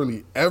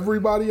 literally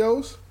everybody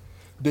else,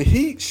 the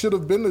Heat should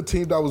have been the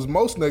team that was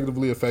most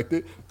negatively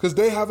affected because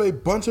they have a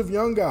bunch of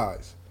young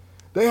guys.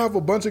 They have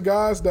a bunch of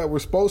guys that were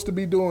supposed to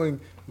be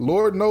doing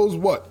Lord knows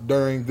what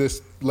during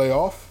this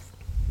layoff.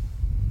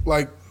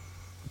 Like,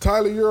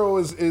 Tyler Euro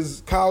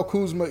is Kyle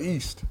Kuzma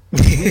East.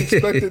 We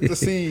expected to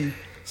see,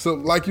 so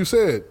like you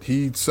said,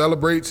 he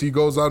celebrates, he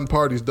goes out and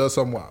parties, does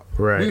something wild.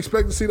 Right. We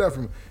expect to see that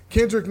from him.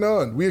 Kendrick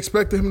Nunn, we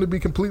expected him to be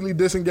completely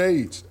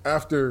disengaged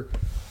after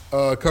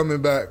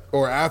coming back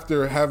or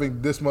after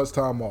having this much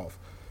time off.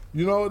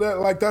 You know,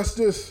 that's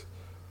just,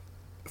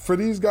 for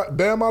these guys,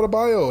 Bam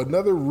Adebayo,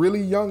 another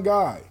really young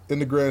guy in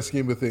the grand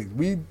scheme of things.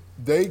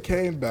 They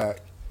came back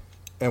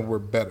and were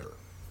better.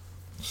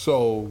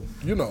 So,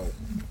 you know,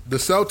 the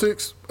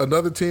Celtics,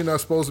 another team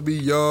that's supposed to be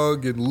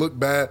young and look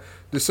bad.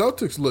 The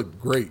Celtics look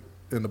great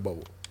in the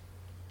bubble.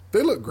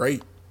 They look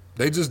great.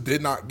 They just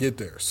did not get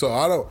there. So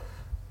I don't.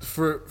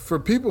 For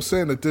people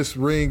saying that this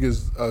ring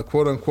is a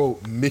quote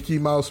unquote Mickey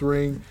Mouse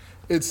ring,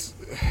 it's,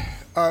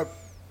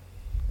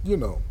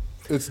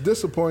 it's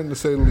disappointing to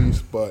say the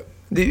least. But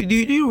do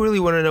you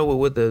really want to know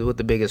what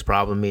the biggest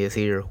problem is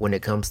here when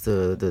it comes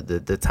to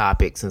the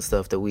topics and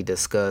stuff that we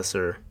discuss,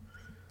 or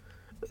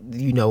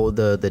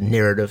the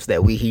narratives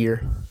that we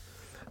hear?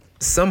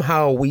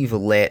 Somehow we've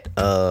let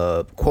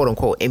quote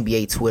unquote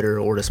NBA Twitter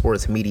or the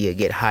sports media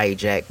get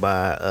hijacked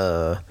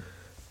by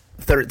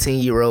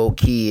 13-year-old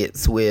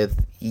kids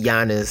with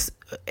Giannis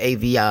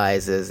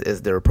AVIs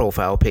as their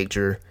profile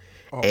picture.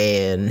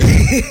 And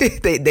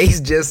they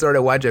just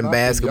started watching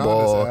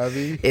basketball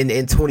in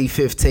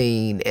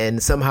 2015,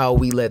 and somehow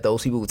we let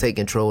those people take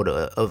control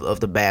of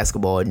the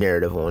basketball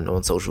narrative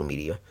on social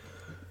media.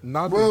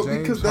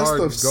 Because that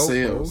stuff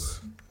sells.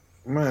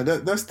 Man,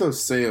 that stuff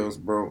sells,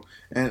 bro,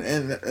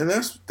 and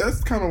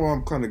that's kind of why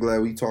I'm kind of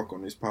glad we talk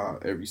on this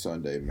pod every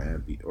Sunday,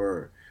 man,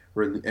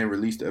 and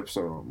release the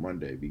episode on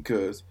Monday,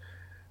 because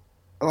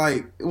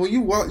like when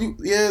you watch,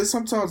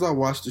 sometimes I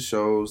watch the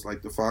shows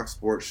like the Fox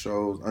Sports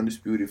shows,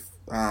 Undisputed.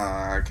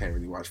 I can't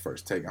really watch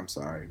First Take. I'm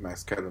sorry,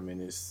 Max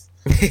Kellerman is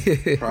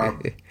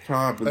probably.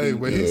 Hey,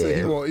 when he said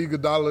he want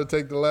Iguodala to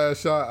take the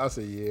last shot, I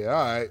said, yeah,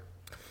 all right.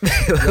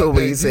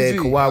 When he said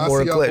Kawhi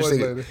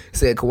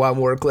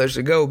more clutch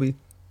than Kobe.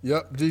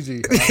 Yep,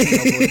 GG. I'll see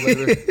y'all boys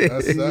later.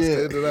 That's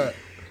the end of that.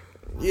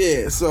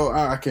 Yeah, so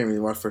I can't really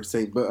watch First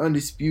Take, but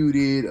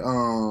Undisputed,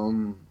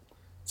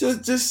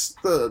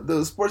 just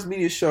the sports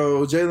media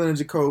show, Jalen and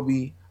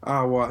Jacoby,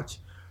 I watch.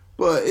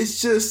 But it's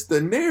just the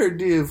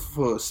narrative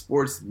for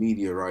sports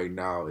media right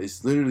now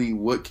is literally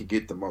what could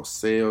get the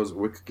most sales,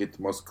 what could get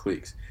the most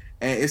clicks.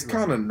 And it's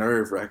kind of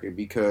nerve-wracking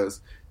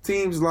because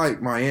teams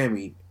like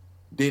Miami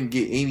didn't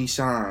get any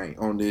shine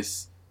on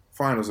this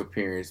finals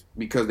appearance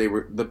because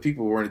the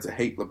people wanted to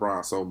hate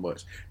LeBron so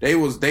much. They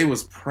was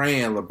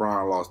praying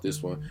LeBron lost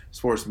this one,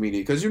 sports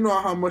media, because you know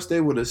how much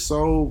they would have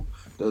sold.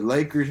 The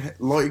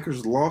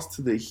Lakers lost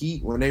to the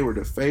Heat when they were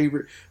the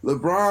favorite.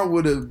 LeBron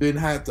would have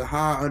had to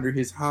hide under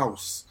his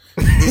house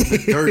in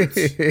the dirt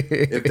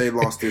if they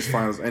lost this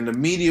finals, and the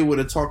media would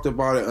have talked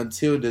about it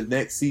until the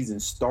next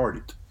season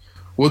started.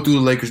 What do the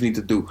Lakers need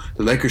to do?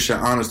 The Lakers should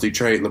honestly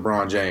trade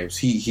LeBron James.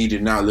 He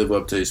did not live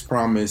up to his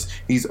promise.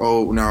 He's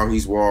old now.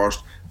 He's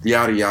washed.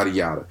 Yada, yada,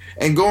 yada.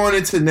 And going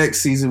into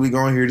next season, we're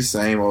going to hear the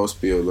same old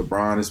spiel.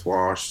 LeBron is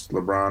washed.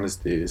 LeBron is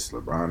this.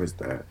 LeBron is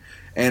that.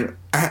 And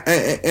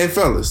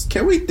fellas,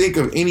 can we think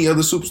of any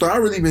other superstar?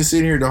 I've really been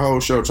sitting here the whole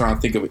show trying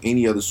to think of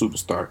any other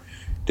superstar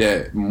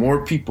that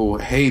more people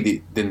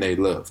hated than they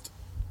loved.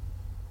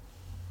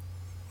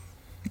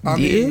 I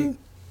mean,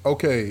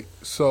 okay,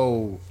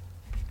 so,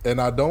 and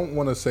I don't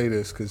want to say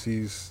this because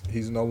he's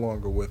no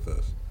longer with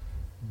us,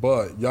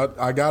 but y'all,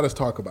 I got to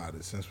talk about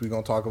it since we're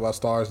going to talk about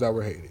stars that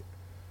were hated.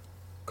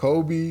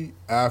 Kobe,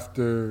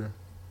 after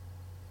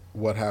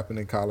what happened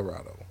in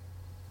Colorado,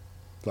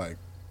 like,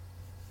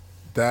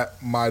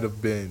 that might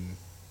have been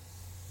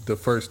the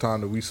first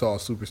time that we saw a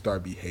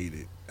superstar be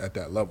hated at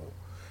that level.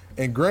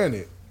 And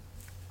granted,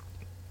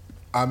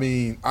 I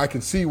mean, I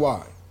can see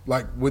why.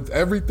 Like with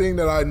everything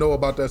that I know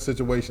about that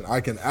situation,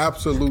 I can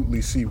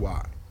absolutely see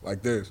why. Like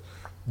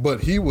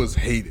but he was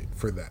hated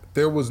for that.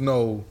 There was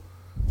no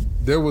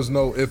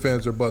ifs,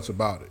 ands, or buts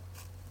about it.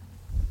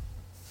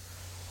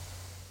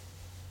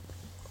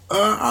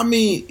 I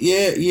mean,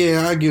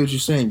 yeah, I get what you're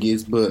saying,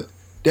 Gibbs, but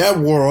that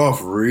wore off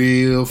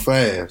real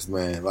fast,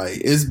 man. Like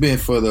it's been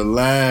for the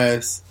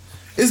last,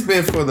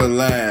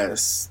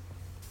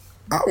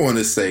 I want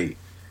to say,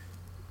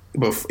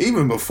 but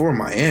even before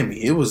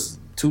Miami, it was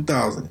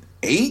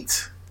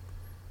 2008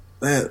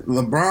 that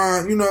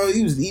LeBron,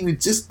 he was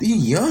he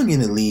young in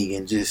the league,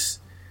 and just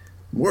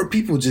more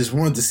people just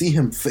wanted to see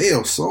him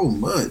fail so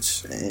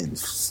much, and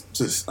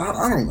just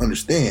I don't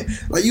understand.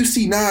 Like you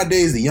see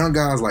nowadays, the young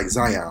guys like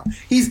Zion,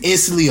 he's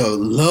instantly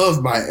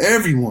loved by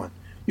everyone.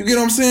 You get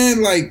what I'm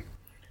saying? Like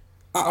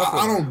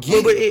I don't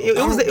get it. It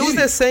was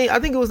that same. I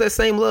think it was that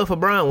same love for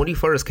Brian when he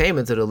first came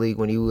into the league,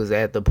 when he was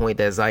at the point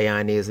that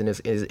Zion is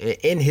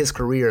in his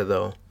career,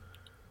 though.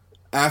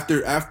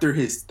 After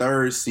his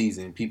third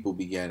season, people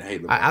began to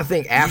hate LeBron. I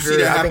think after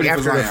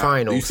the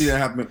finals. Do you see that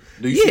happen?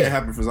 See that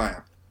happen for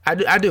Zion?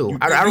 I do.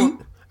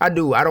 I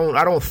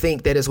don't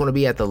think that it's going to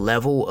be at the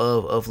level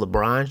of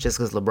LeBron, just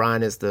because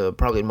LeBron is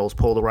probably the most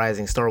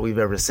polarizing star we've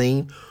ever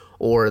seen,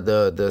 or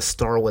the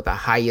star with the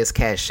highest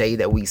cachet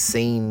that we've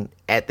seen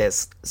at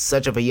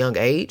such of a young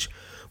age.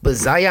 But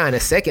Zion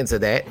is second to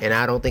that, and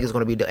I don't think it's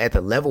going to be at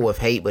the level of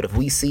hate. But if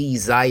we see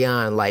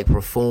Zion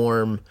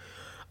perform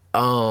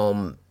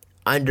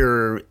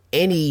under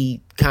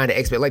any kind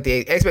of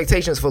the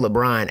expectations for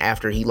LeBron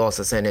after he lost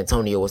to San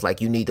Antonio was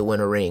you need to win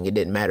a ring. It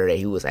didn't matter that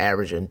he was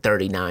averaging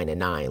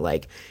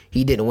 39-9.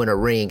 He didn't win a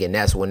ring, and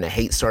that's when the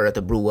hate started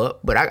to brew up.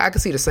 But I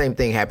could see the same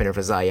thing happening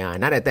for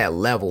Zion. Not at that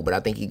level, but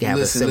I think he can have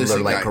a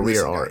similar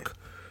career arc.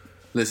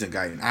 Listen,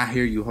 guy, I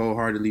hear you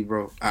wholeheartedly,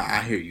 bro.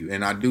 I hear you,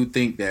 and I do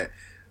think that.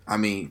 I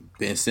mean,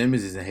 Ben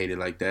Simmons isn't hated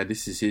like that.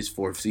 This is his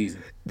fourth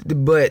season.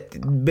 But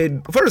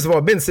first of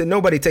all,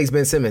 nobody takes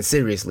Ben Simmons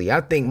seriously.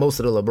 I think most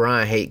of the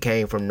LeBron hate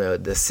came from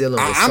the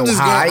ceiling was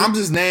high. I'm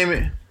just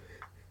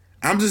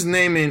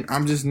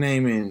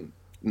naming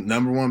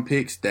number one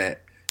picks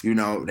that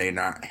they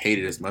not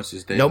hated as much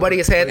as they. Nobody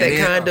has had that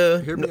kind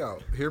of. Hear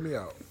me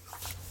out.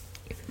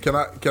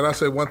 Can I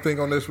say one thing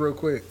on this real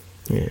quick?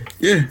 Yeah.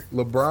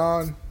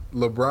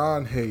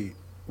 LeBron hate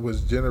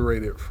was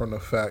generated from the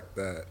fact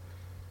that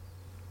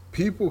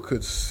people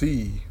could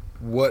see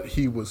what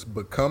he was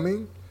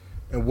becoming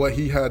and what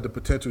he had the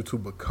potential to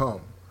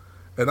become.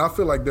 And I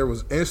feel like there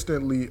was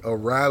instantly a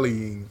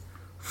rallying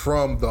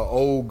from the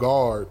old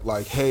guard,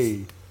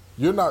 hey,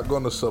 you're not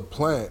going to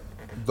supplant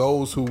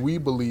those who we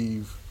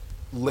believe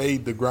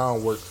laid the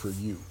groundwork for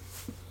you.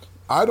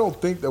 I don't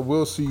think that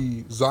we'll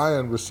see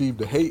Zion receive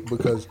the hate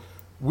because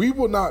we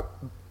will not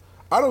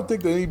 – I don't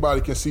think that anybody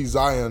can see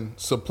Zion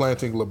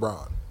supplanting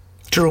LeBron.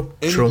 True.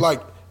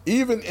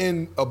 Even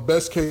in a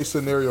best case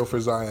scenario for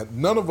Zion,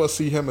 none of us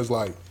see him as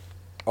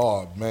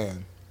oh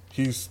man,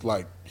 we're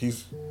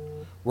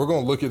gonna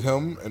look at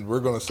him and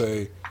we're gonna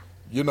say,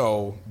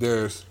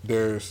 there's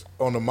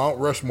on the Mount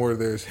Rushmore,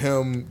 there's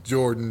him,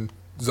 Jordan,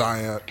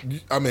 Zion.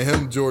 I mean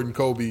him, Jordan,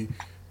 Kobe,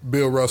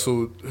 Bill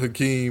Russell,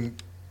 Hakeem,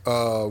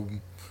 Kareem,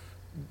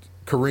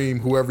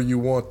 whoever you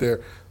want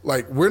there.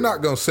 We're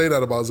not gonna say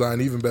that about Zion,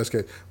 even best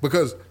case,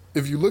 because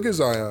if you look at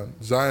Zion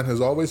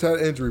has always had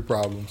injury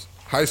problems.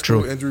 High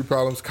school injury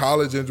problems,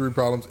 college injury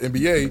problems,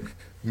 NBA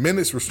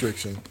minutes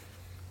restriction.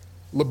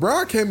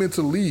 LeBron came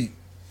into the league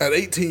at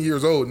 18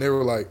 years old, and they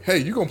were like, hey,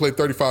 you're going to play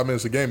 35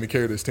 minutes a game and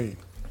carry this team.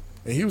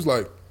 And he was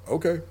like,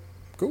 okay,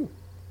 cool.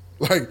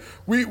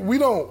 We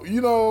don't,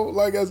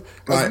 as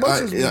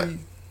much as we,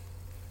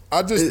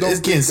 I just don't it's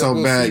getting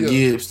so bad,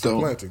 Gibbs,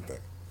 though. Thing.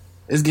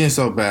 It's getting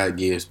so bad,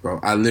 Gibbs, bro.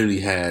 I literally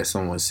had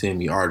someone send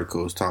me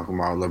articles talking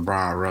about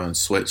LeBron runs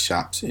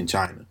sweatshops in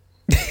China.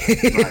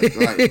 It's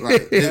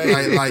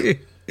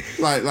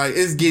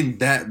getting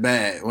that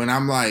bad when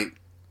I'm like,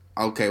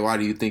 okay, why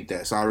do you think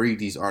that? So I read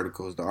these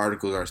articles. The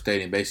articles are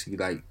stating basically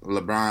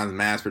LeBron's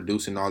mass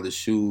producing all the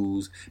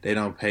shoes. They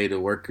don't pay the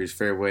workers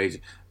fair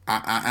wage.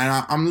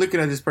 I'm looking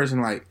at this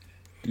person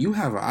you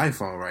have an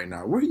iPhone right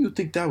now. Where do you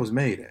think that was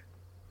made at?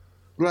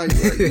 You know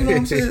what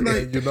I'm saying?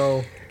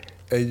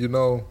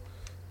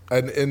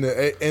 And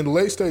in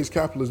late stage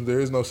capitalism,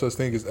 there is no such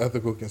thing as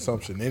ethical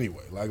consumption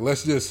anyway.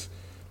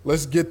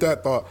 Let's get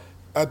that thought.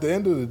 At the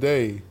end of the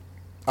day,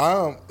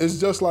 it's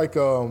just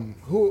who.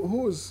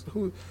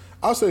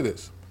 I'll say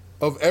this: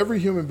 of every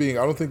human being,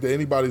 I don't think that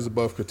anybody's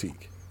above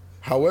critique.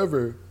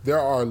 However, there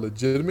are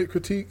legitimate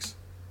critiques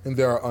and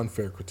there are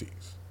unfair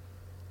critiques.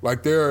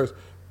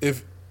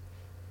 If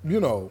you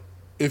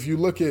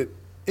look at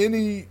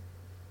a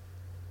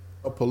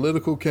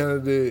political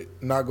candidate,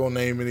 not gonna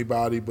name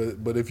anybody,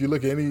 but if you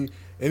look at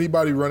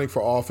anybody running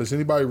for office,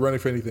 anybody running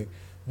for anything,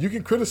 you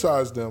can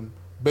criticize them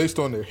based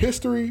on their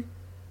history,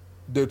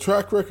 their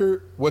track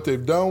record, what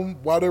they've done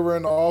while they were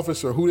in the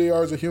office, or who they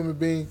are as a human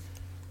being.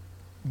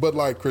 But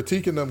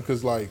critiquing them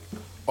because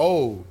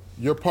oh,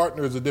 your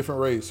partner is a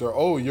different race, or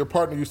oh, your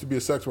partner used to be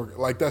a sex worker.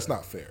 That's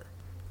not fair.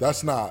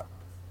 That's not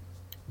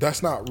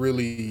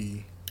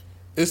really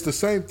it's the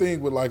same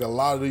thing with like a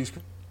lot of these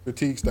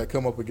critiques that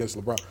come up against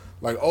LeBron.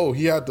 Like, oh,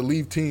 he had to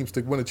leave teams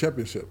to win a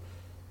championship.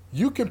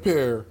 You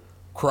compare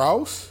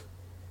Krause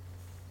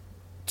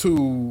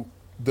to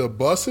the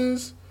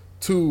Buses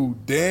to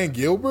Dan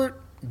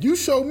Gilbert, you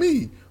show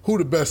me who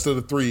the best of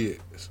the three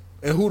is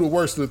and who the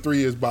worst of the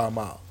three is by a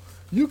mile.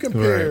 You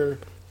compare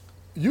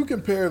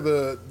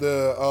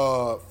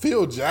the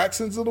Phil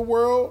Jacksons of the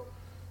world.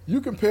 You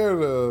compare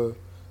the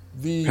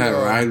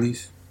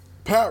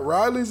Pat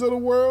Rileys of the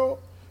world.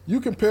 You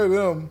compare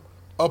them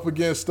up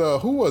against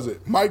who was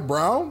it? Mike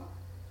Brown?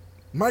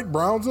 Mike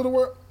Browns of the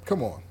world?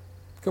 Come on,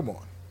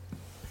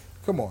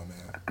 man.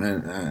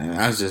 And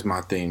that's just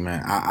my thing,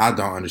 man. I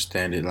don't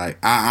understand it.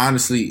 Like, I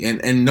honestly,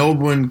 and no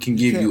one can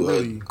give you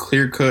a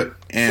clear-cut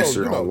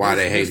answer on why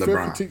they hate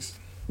LeBron.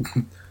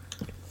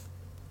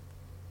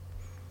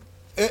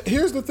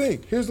 Here's the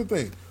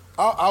thing.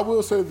 I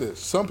will say this.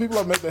 Some people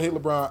that make that hate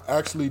LeBron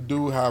actually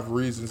do have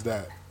reasons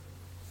that.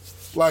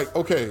 Like,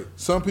 okay,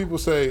 some people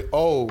say,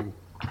 oh,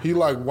 he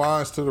like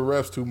whines to the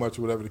refs too much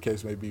or whatever the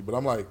case may be. But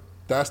I'm like,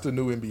 that's the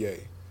new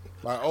NBA.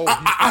 Like, oh,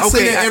 I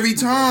say that every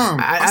time.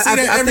 I say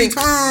that every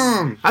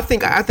time. I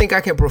think I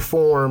can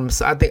perform.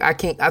 So I think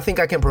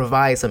I can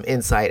provide some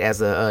insight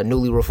as a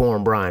newly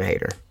reformed Bron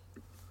hater.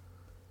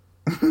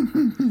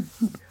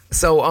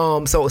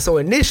 So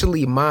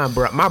initially my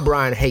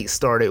Bron hate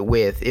started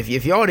with,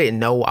 if y'all didn't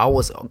know,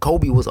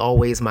 Kobe was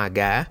always my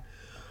guy.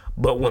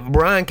 But when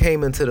Bron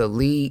came into the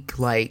league,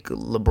 like,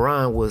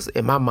 LeBron was,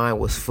 in my mind,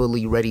 was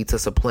fully ready to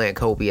supplant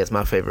Kobe as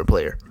my favorite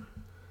player.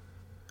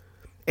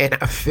 And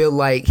I feel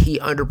like he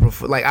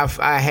underperformed. Like,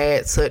 I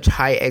had such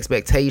high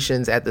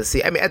expectations at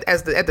the. I mean, at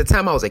the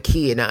time I was a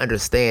kid, and I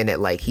understand that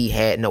like he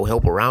had no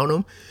help around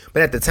him.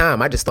 But at the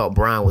time, I just thought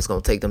Bron was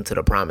going to take them to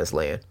the promised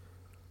land.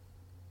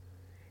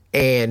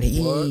 And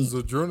he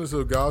Zydrunas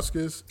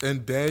Ilgauskas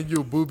and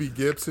Daniel Booby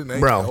Gibson ain't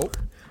bro. help.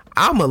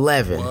 I'm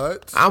 11.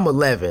 What? I'm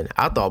 11.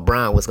 I thought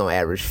Bron was going to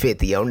average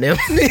 50 on them.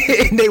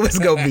 And they was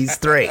going to be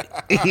straight.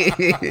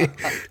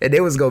 And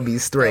they was going to be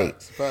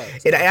straight.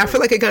 Facts. And I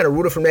feel like I kind of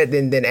rooted from that.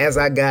 Then as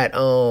I got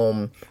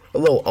a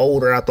little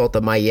older, I thought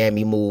the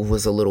Miami move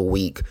was a little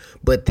weak.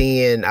 But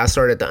then I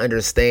started to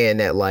understand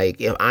that, like,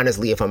 if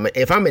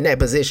I'm in that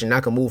position, I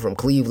can move from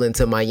Cleveland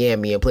to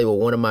Miami and play with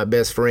one of my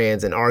best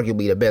friends and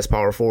arguably the best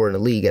power forward in the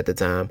league at the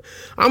time.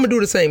 I'm going to do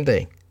the same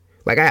thing.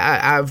 Like,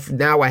 I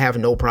have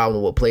no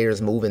problem with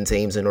players moving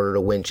teams in order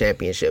to win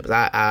championships.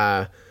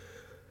 That's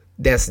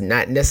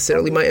not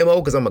necessarily my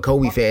MO because I'm a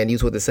Kobe fan. He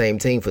was with the same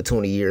team for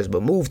 20 years,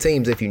 but move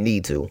teams if you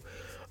need to.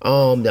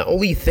 The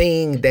only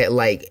thing that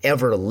like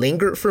ever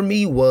lingered for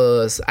me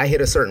was I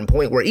hit a certain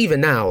point where even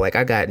now, like,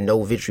 I got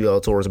no vitriol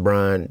towards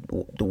Bron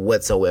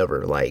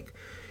whatsoever. Like,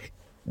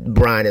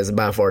 Bron is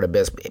by far the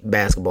best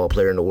basketball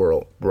player in the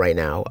world right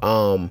now.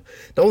 The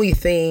only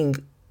thing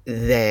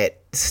that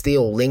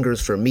still lingers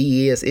for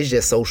me is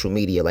just social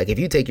media. Like, if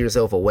you take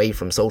yourself away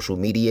from social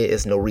media,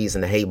 it's no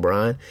reason to hate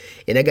Bron.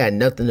 And that got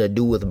nothing to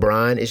do with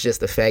Bron. It's just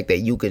the fact that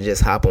you can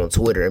just hop on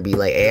Twitter and be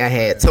like, hey, I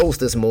had toast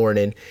this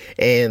morning,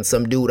 and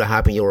some dude will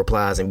hop in your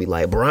replies and be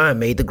like, Bron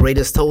made the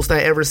greatest toast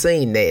I ever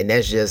seen. And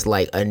that's just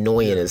like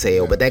annoying as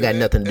hell. But that got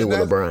nothing to do with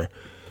LeBron.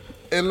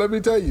 And let me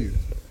tell you,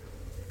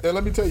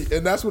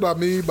 and that's what I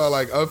mean by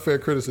like unfair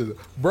criticism.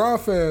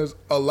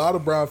 A lot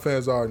of Bron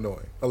fans are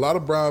annoying. A lot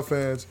of Bron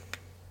fans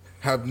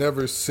have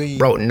never seen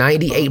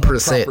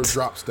 98% proper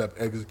drop step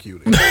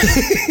executed.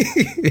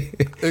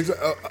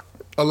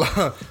 A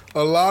lot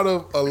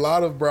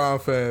of Bron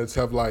fans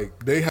have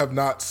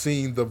not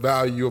seen the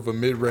value of a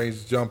mid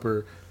range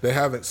jumper. They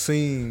haven't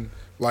seen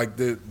like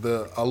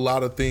a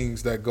lot of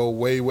things that go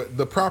way with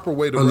the proper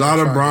way to. A lot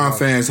of Bron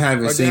fans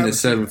haven't seen a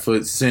 7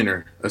 foot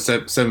center,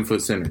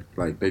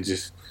 Like, they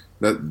just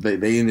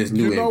they in this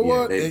new. You know NBA.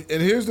 what? And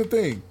here's the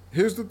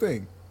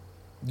thing.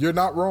 You're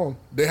not wrong.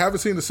 They haven't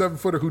seen the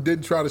 7-footer who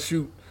didn't try to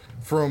shoot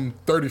from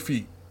 30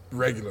 feet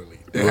regularly.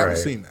 They haven't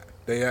seen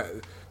that.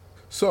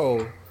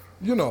 So,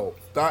 you know,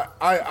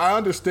 I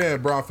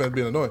understand Bron fans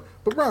being annoying,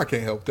 but Bron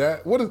can't help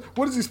that.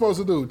 What is he supposed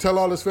to do? Tell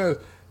all his fans,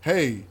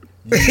 hey,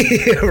 you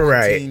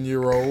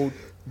 18-year-old,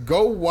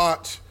 go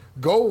watch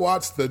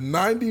the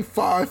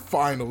 95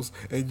 finals,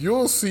 and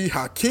you'll see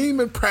Hakeem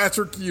and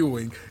Patrick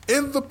Ewing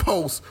in the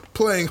post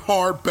playing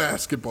hard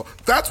basketball.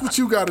 That's what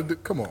you got to do.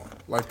 Come on.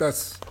 Like,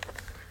 that's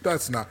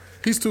not.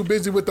 He's too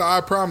busy with the I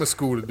Promise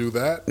School to do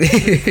that.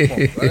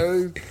 Come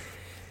on,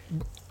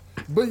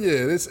 but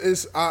yeah,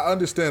 it's. I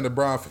understand the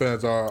Bron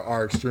fans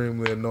are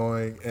extremely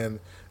annoying, and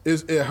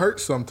it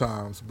hurts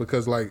sometimes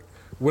because, like,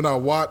 when I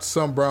watch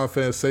some Bron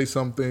fans say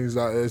some things,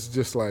 it's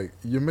just like,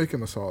 you're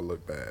making us all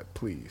look bad.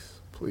 Please,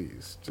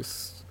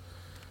 just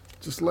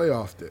lay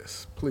off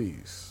this.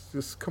 Please,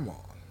 just come on.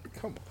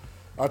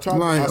 I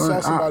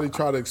saw somebody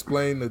try to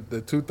explain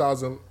the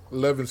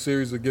 2011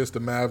 series against the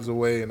Mavs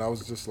away, and I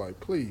was just like,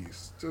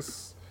 please,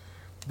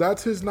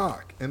 that's his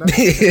knock. And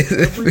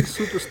every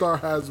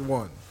superstar has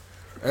one.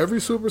 Every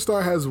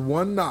superstar has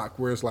one knock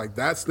where it's like,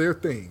 that's their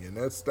thing, and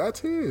that's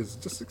his.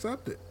 Just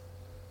accept it.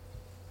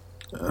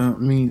 I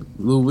mean,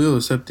 Lil Will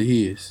accepted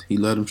his. He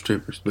loved them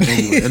strippers. But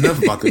anyway,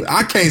 enough about that.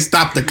 I can't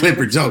stop the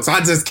Clipper jokes.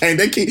 I just can't.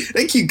 They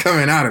keep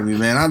coming out of me,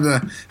 man.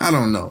 I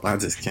don't know. I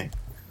just can't.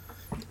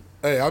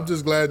 Hey, I'm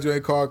just glad you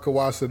ain't called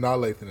Kawhi not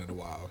Lathan in a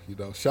while. You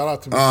know, shout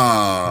out to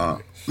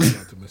Mr. Shout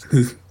out to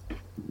Mr.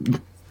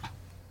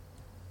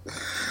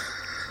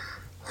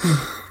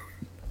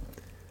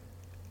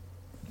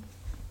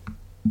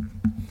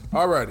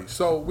 Alrighty,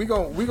 so we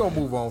gonna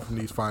move on from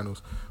these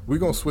finals. We're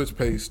gonna switch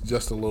pace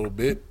just a little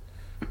bit.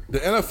 The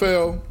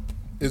NFL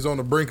is on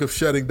the brink of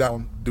shutting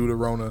down due to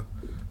Rona.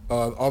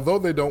 Although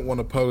they don't want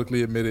to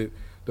publicly admit it,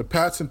 the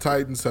Pats and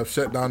Titans have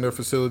shut down their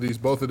facilities.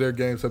 Both of their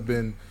games have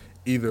been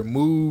either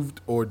moved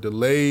or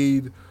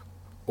delayed,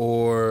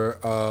 or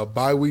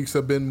bye weeks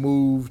have been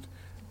moved.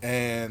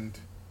 And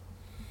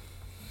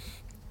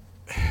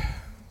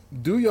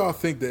do y'all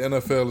think the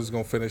NFL is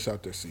gonna finish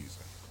out their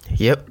season?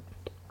 Yep.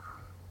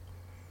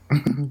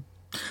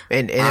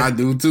 and I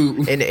do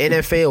too. And the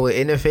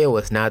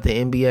NFL is not the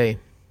NBA.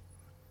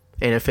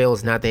 NFL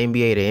is not the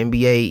NBA. The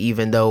NBA,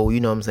 even though, you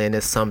know what I'm saying,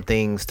 there's some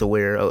things to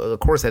where, of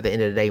course, at the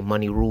end of the day,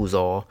 money rules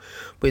all.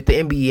 But the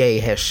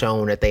NBA has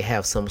shown that they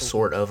have some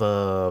sort of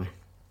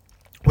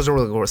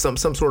some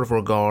sort of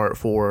regard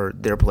for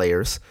their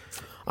players,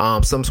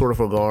 some sort of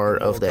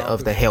regard of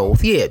the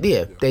health.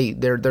 Yeah.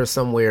 They're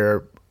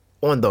somewhere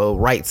on the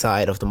right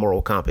side of the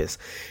moral compass.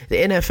 The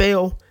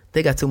NFL,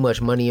 they got too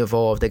much money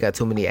involved. They got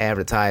too many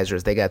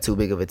advertisers. They got too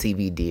big of a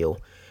TV deal.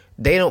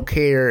 They don't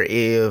care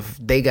if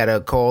they got to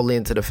call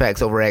into the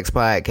Facts Over X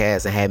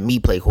podcast and have me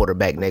play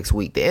quarterback next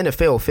week. The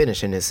NFL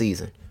finishing this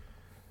season.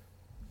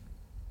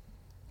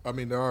 I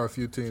mean, there are a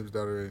few teams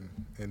that are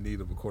in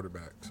need of a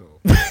quarterback. So,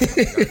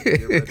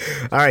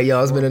 all right,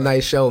 y'all. It's been a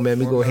nice show, man.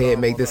 Let me go ahead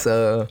and make this.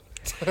 Hey,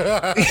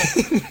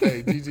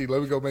 GG,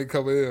 let me go make a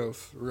couple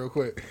L's real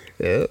quick.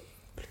 Yeah.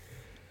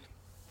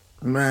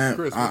 Man,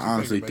 Chris, I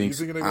honestly think you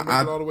think they're gonna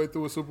make it all the way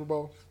through a Super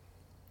Bowl?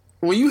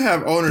 When you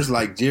have owners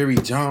like Jerry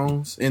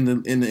Jones in the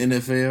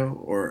NFL,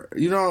 or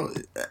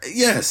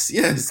yes,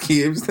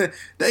 Gibbs,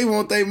 they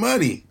want their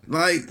money.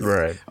 Like,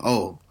 right?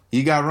 Oh,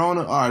 you got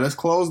Rona. All right, let's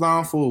close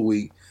down for a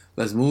week.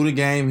 Let's move the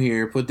game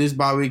here. Put this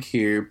bye week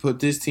here. Put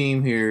this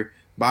team here.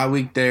 Bye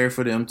week there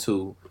for them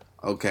too.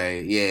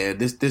 Okay, yeah,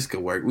 this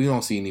could work. We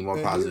don't see any more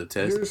positive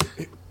tests.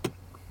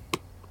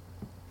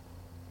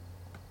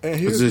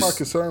 Here's my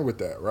concern with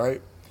that,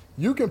 right?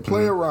 You can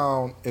play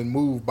around and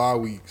move bye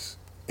weeks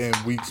in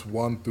weeks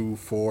 1 through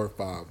 4,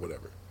 5,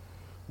 whatever.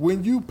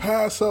 When you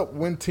pass up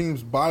when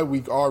teams bye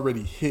week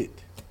already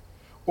hit,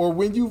 or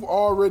when you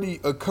already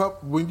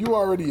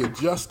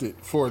adjusted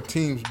for a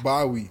team's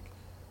bye week,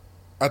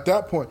 at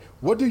that point,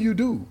 what do you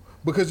do?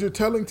 Because you're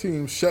telling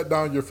teams shut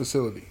down your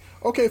facility.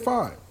 Okay,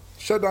 fine,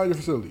 shut down your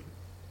facility.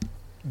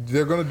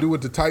 They're going to do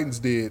what the Titans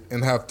did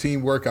and have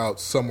team workouts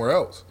somewhere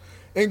else.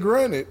 And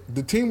granted,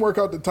 the team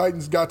workout the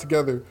Titans got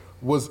together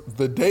was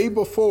the day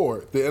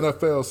before the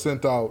NFL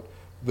sent out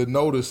the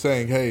notice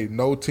saying, hey,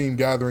 no team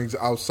gatherings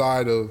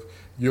outside of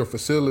your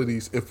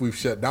facilities if we've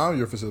shut down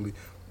your facility.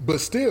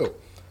 But still,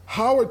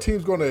 how are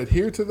teams going to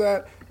adhere to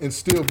that and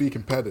still be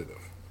competitive?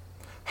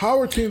 How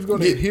are teams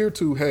going to adhere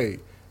to, hey,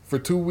 for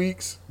 2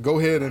 weeks, go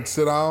ahead and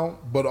sit down,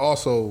 but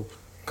also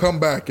come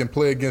back and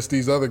play against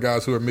these other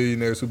guys who are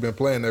millionaires who've been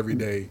playing every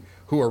day,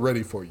 who are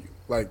ready for you?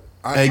 Like,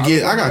 I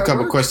got a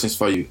couple questions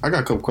for you.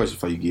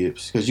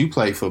 Gibbs, because you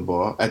play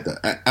football at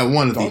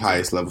one of the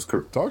highest levels.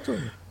 Talk to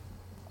me.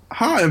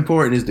 How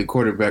important is the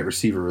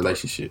quarterback-receiver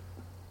relationship?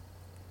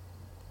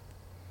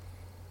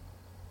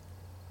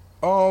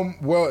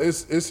 Well,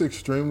 it's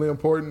extremely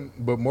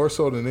important, but more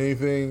so than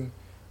anything,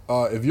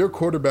 if your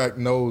quarterback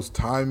knows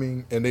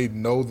timing and they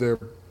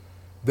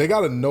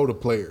got to know the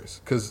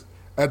players, because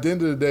at the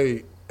end of the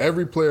day,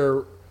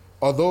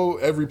 although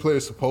every player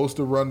is supposed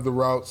to run the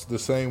routes the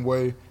same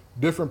way,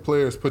 different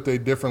players put their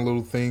different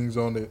little things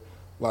on it.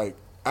 Like,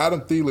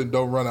 Adam Thielen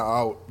don't run it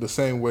out the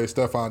same way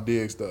Stephon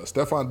Diggs does.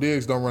 Stephon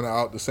Diggs don't run it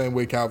out the same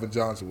way Calvin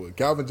Johnson would.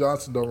 Calvin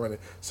Johnson don't run it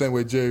the same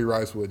way Jerry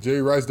Rice would.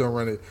 Jerry Rice don't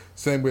run it the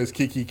same way as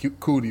Kiki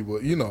Cootie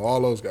would. You know, all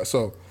those guys.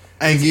 So,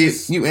 and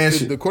you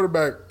answered the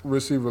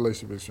quarterback-receiver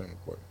relationship is extremely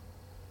important.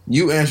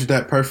 You answered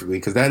that perfectly,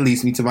 because that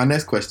leads me to my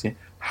next question.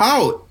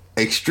 How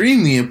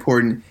extremely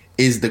important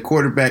is the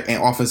quarterback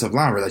and offensive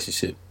line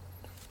relationship?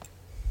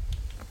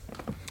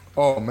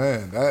 Oh,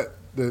 man,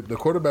 the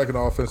quarterback and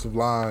the offensive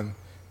line,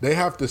 they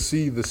have to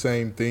see the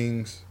same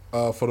things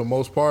for the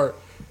most part.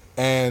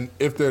 And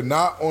if they're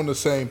not on the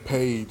same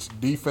page,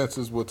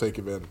 defenses will take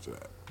advantage of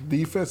that.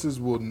 Defenses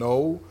will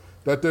know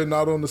that they're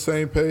not on the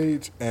same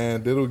page,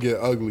 and it'll get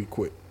ugly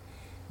quick.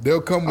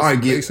 They'll come with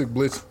some basic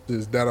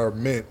blitzes that are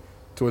meant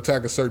to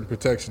attack a certain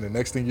protection. And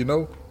next thing you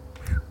know,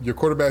 your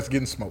quarterback's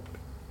getting smoked.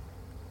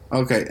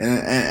 Okay,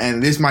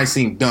 and this might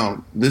seem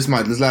dumb. This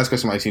last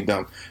question might seem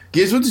dumb.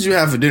 Gibbs, what did you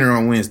have for dinner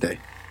on Wednesday?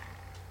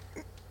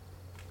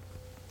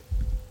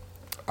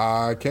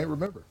 I can't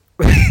remember.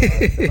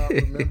 I cannot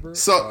remember.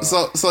 So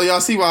y'all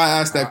see why I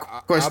asked that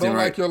question, I don't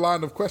right? like your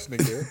line of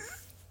questioning there.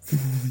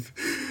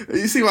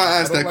 You see why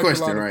I asked that like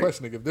question, right?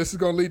 Questioning. If this is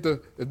gonna lead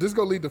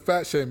to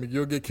fat shaming,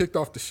 you'll get kicked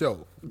off the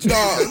show. No.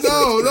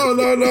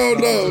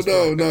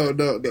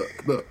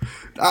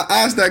 I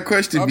asked that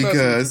question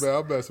because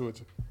I'm messing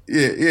with you.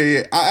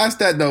 Yeah. I asked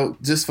that though,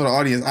 just for the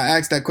audience. I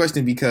asked that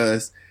question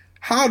because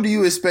how do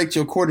you expect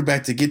your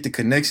quarterback to get the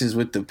connections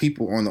with the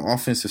people on the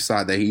offensive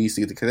side that he needs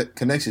to get the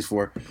connections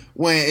for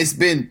when it's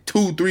been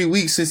 2-3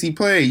 weeks since he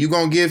played? You're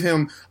going to give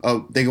him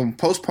they're going to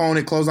postpone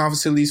it, close down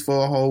facilities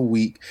for a whole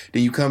week.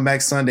 Then you come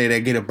back Sunday,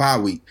 they get a bye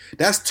week.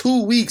 That's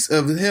 2 weeks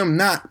of him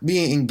not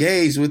being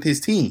engaged with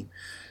his team.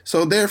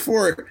 So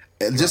therefore,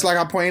 just like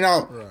I pointed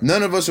out,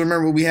 none of us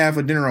remember what we had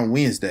for dinner on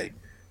Wednesday.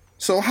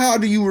 So how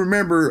do you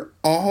remember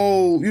a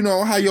whole,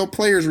 how your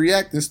players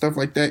react and stuff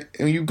like that,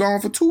 and you're gone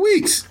for 2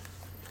 weeks?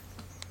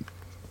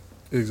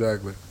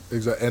 Exactly.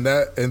 And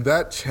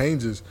that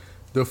changes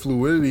the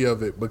fluidity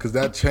of it, because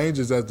that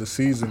changes as the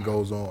season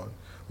goes on.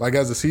 Like,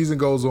 as the season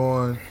goes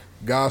on,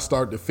 guys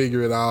start to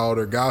figure it out,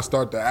 or guys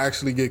start to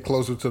actually get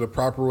closer to the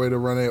proper way to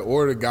run it,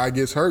 or the guy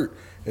gets hurt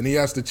and he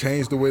has to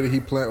change the way that he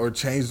play or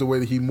change the way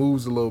that he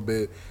moves a little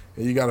bit,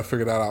 and you got to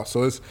figure that out.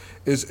 So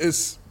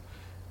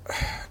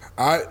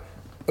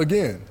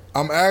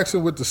I'm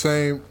asking with the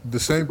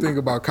same thing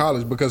about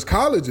college, because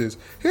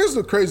here's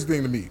the crazy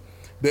thing to me.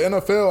 The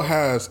NFL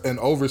has an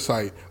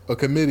oversight, a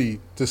committee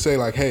to say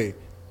like, hey,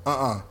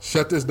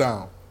 shut this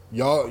down.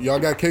 Y'all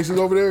got cases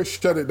over there?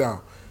 Shut it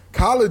down.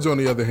 College, on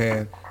the other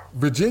hand,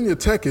 Virginia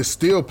Tech is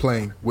still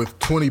playing with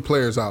 20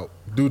 players out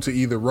due to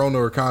either Rona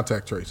or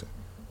contact tracing.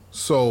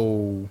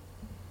 So,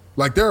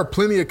 like, there are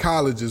plenty of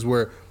colleges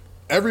where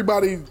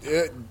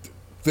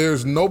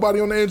there's nobody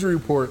on the injury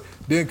report.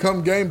 Then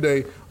come game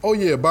day, oh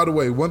yeah, by the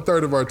way,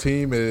 1/3 of our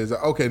team is,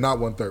 okay, not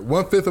 1/3,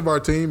 1/5 of our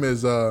team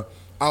is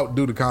out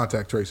due to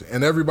contact tracing,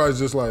 and everybody's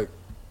just like,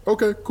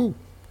 okay, cool.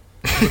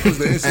 Because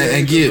the NCAA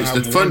and Gibbs,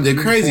 the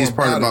craziest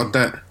part about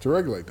that, to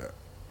regulate that.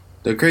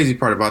 The crazy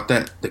part about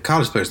that, the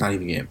college players not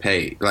even getting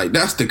paid. Like,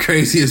 that's the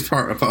craziest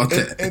part about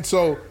that. And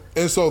so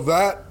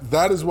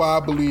that is why I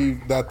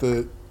believe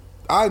that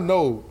I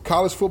know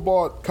college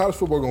football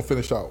gonna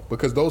finish out,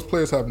 because those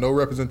players have no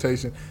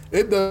representation.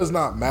 It does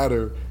not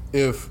matter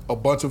if a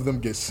bunch of them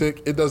get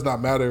sick. It does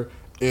not matter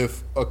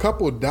if a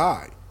couple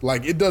die.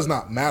 Like, it does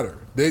not matter.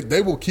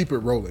 They will keep it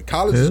rolling.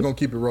 College is going to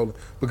keep it rolling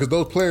because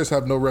those players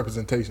have no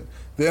representation.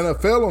 The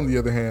NFL, on the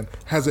other hand,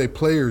 has a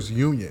players'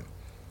 union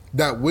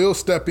that will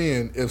step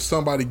in if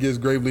somebody gets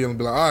gravely ill and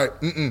be like, all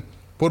right,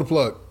 pull the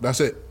plug. That's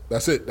it.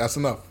 That's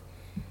enough.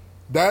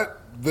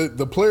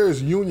 The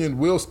players' union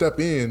will step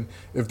in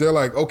if they're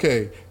like,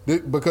 okay,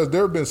 because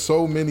there have been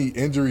so many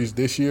injuries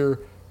this year,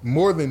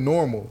 more than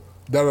normal,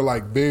 that are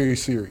like very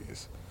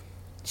serious.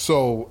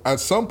 So at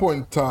some point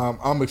in time,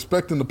 I'm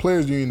expecting the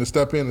players' union to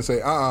step in and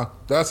say,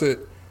 that's it.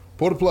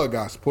 Pull the plug,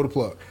 guys. Pull the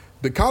plug.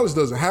 The college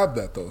doesn't have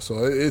that, though.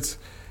 So it's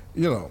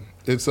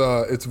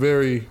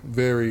very,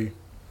 very,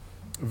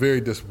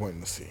 very disappointing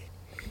to see.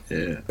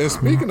 Yeah. And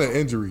speaking of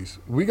injuries,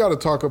 we got to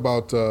talk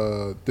about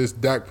this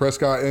Dak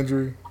Prescott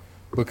injury,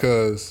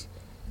 because,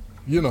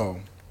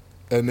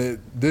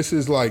 this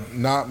is like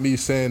not me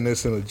saying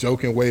this in a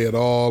joking way at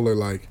all or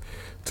like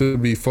to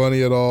be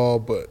funny at all,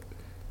 but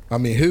I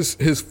mean,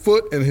 his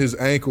foot and his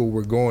ankle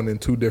were going in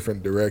two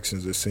different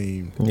directions, it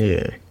seemed.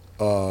 Yeah.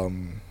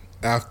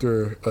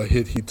 After a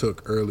hit he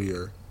took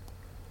earlier.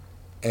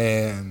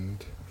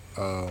 And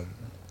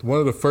one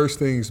of the first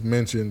things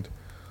mentioned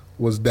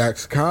was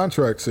Dak's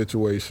contract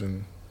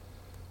situation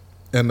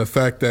and the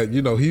fact that,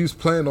 he was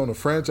playing on a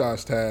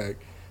franchise tag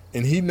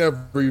and he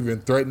never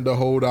even threatened to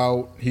hold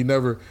out. He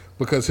never,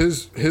 because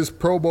his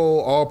Pro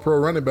Bowl All-Pro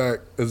running back,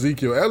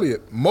 Ezekiel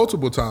Elliott,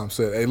 multiple times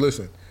said, hey,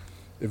 listen,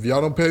 if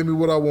y'all don't pay me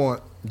what I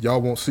want, y'all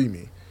won't see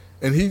me.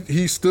 And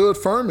he stood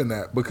firm in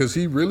that, because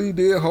he really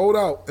did hold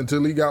out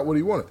until he got what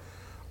he wanted.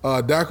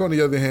 Dak, on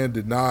the other hand,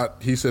 did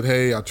not. He said,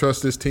 hey, I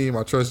trust this team.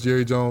 I trust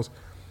Jerry Jones.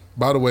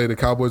 By the way, the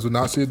Cowboys will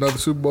not see another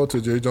Super Bowl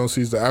till Jerry Jones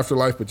sees the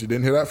afterlife, but you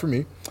didn't hear that from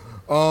me.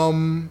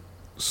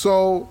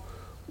 So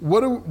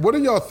what are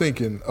y'all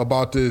thinking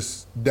about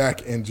this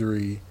Dak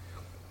injury?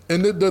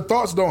 And the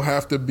thoughts don't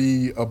have to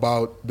be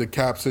about the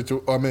cap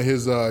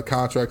his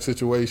contract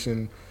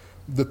situation.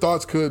 The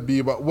thoughts could be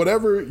about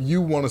whatever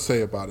you want to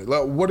say about it.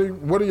 Like, what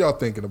are y'all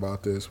thinking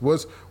about this?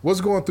 What's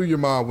going through your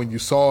mind when you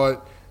saw it,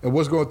 and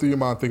what's going through your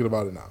mind thinking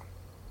about it now?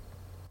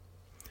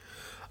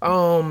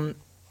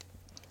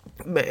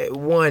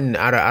 One,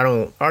 I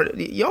don't.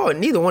 Y'all,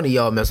 neither one of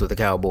y'all mess with the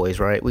Cowboys,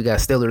 right? We got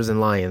Steelers and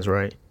Lions,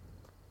 right?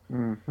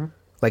 Mm-hmm.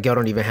 Like, y'all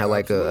don't even have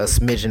like a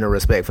smidgen of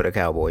respect for the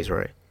Cowboys,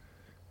 right?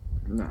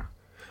 No.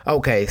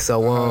 Okay,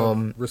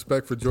 so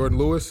respect for Jordan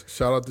Lewis.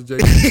 Shout out to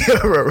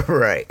JT.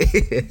 Right.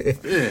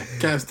 Yeah,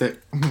 Cavs Tech.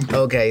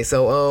 Okay,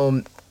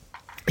 so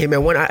hey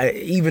man,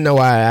 even though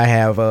I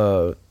have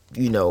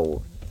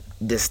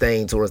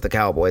disdain towards the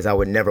Cowboys, I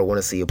would never want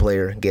to see a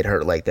player get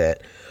hurt like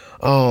that.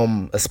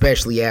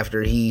 Especially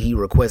after he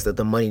requested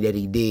the money that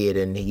he did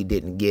and he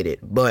didn't get it.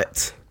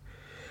 But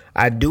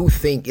I do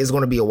think it's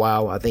going to be a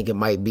while. I think it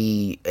might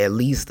be at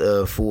least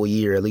a full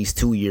year, at least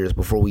 2 years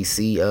before we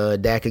see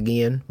Dak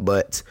again.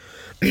 But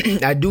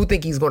I do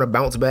think he's going to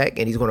bounce back,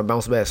 and he's going to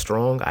bounce back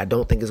strong. I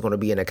don't think it's going to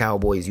be in a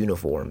Cowboys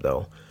uniform,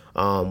 though,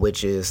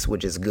 which is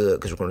good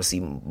because we're going to see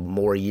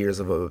more years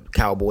of a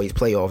Cowboys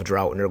playoff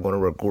drought, and they're going to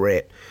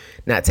regret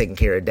not taking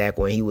care of Dak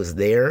when he was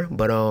there.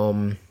 But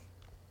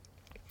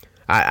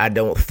I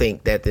don't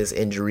think that this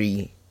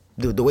injury,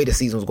 the way the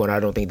season was going, I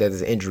don't think that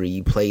this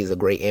injury plays a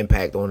great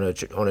impact on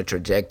a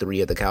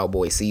trajectory of the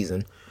Cowboys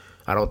season.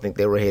 I don't think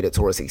they were headed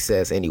towards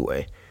success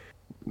anyway.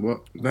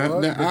 Well,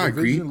 I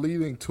agree.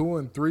 Leading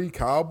 2-3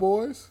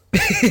 Cowboys.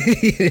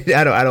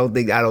 I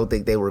don't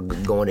think they were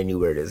going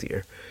anywhere this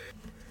year.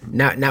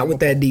 Not with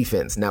that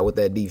defense. Not with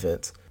that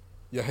defense.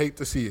 You hate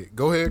to see it.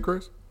 Go ahead,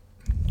 Chris.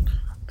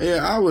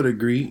 Yeah, I would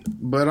agree,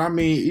 but I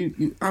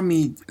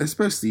mean,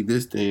 especially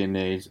this day and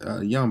age,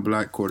 a young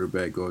black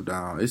quarterback go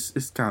down.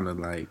 It's kind of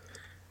like,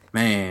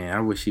 man,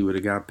 I wish he would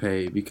have got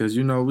paid because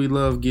we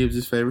love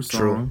Gibbs' favorite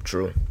song.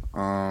 True.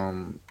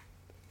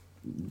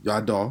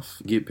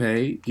 Adolph, get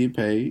paid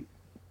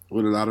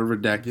with a lot of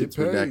redacted.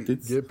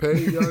 Get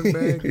paid, young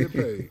man, get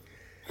paid.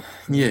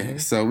 Yeah,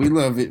 so we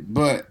love it,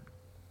 but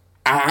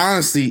I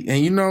honestly,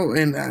 and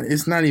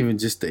it's not even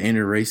just the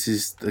inner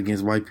racist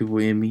against white people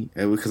in me,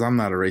 because I'm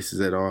not a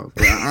racist at all.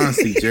 But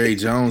honestly, Jerry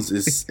Jones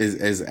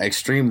is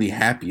extremely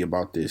happy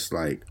about this.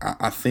 Like,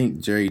 I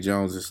think Jerry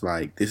Jones is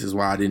like, this is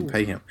why I didn't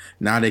pay him.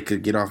 Now they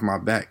could get off my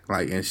back,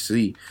 and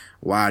see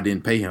why I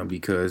didn't pay him,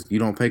 because you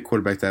don't pay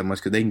quarterbacks that much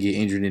because they can get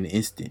injured in an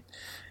instant.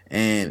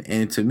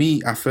 And to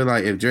me, I feel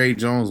like if Jerry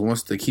Jones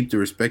wants to keep the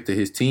respect of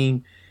his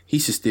team, he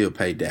should still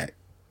pay Dak.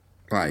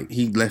 Like,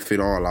 he left it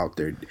all out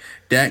there.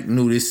 Dak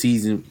knew this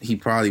season he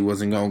probably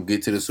wasn't going to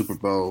get to the Super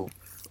Bowl.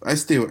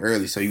 It's still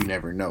early, so you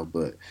never know.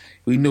 But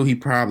we knew he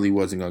probably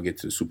wasn't going to get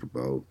to the Super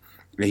Bowl.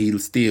 And he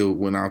still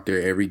went out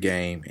there every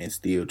game and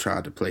still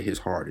tried to play his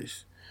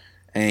hardest.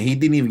 And he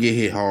didn't even get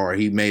hit hard.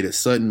 He made a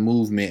sudden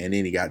movement, and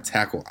then he got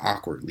tackled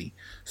awkwardly.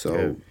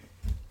 So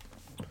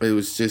it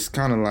was just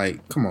kind of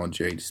like, come on,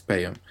 Jerry, just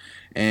pay him.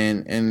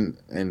 And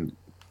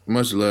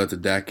much love to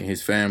Dak and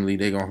his family.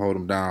 They're going to hold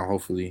him down,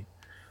 hopefully.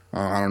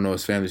 I don't know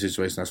his family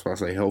situation. That's why I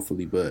say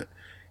hopefully, but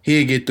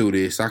he'll get through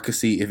this. I could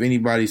see if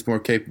anybody's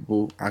more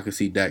capable, I could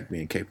see Dak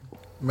being capable.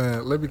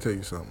 Man, let me tell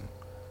you something.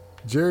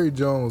 Jerry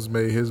Jones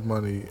made his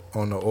money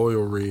on the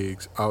oil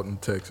rigs out in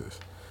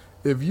Texas.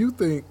 If you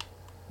think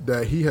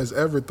that he has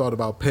ever thought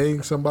about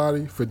paying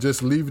somebody for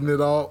just leaving it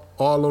all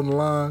on the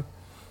line,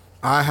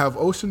 I have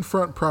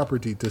oceanfront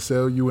property to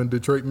sell you in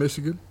Detroit,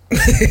 Michigan.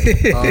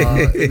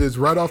 It is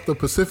right off the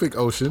Pacific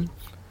Ocean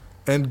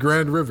and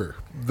Grand River.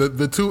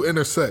 The two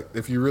intersect,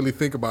 if you really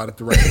think about it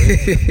the right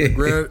way.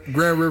 The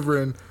Grand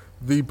River and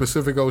the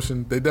Pacific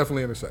Ocean, they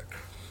definitely intersect.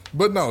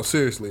 But no,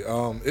 seriously,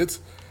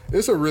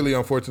 it's a really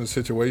unfortunate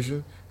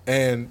situation.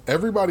 And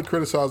everybody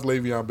criticized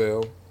Le'Veon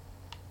Bell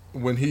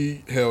when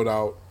he held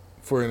out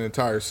for an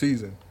entire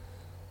season.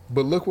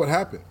 But look what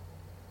happened.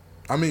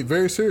 I mean,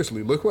 very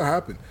seriously, look what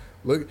happened.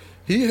 Look,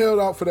 he held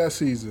out for that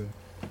season,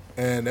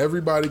 and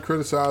everybody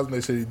criticized him.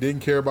 They said he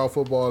didn't care about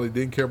football, he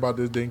didn't care about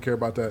this, didn't care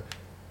about that.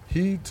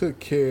 He took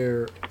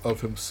care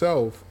of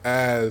himself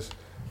and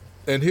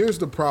here's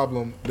the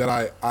problem that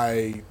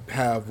I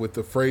have with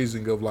the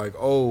phrasing of like,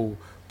 oh,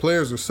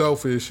 players are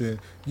selfish and,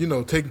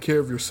 taking care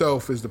of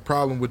yourself is the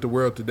problem with the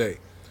world today.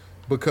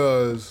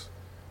 Because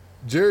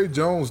Jerry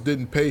Jones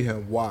didn't pay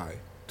him. Why?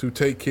 To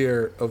take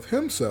care of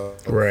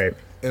himself. Right.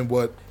 And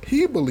what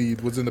he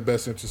believed was in the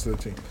best interest of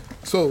the team.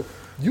 So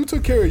you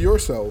took care of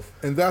yourself,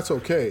 and that's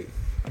okay.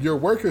 Your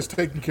workers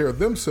taking care of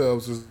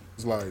themselves is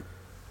like,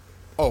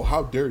 oh,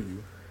 how dare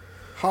you?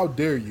 How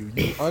dare you?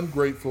 You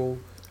ungrateful,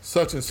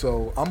 such and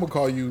so. I'm gonna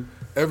call you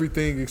every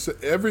name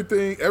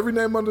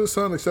under the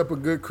sun except a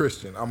good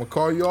Christian. I'm gonna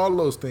call you all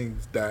those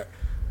things, Dak,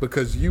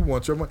 because you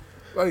want your money.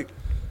 Like,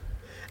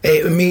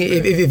 hey, I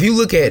mean, if you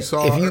look at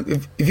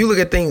if you look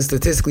at things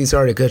statistically,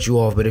 sorry to cut you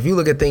off, but if you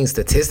look at things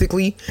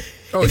statistically,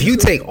 if you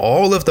take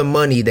all of the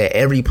money that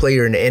every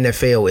player in the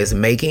NFL is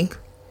making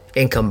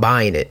and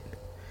combine it,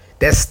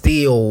 that's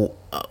still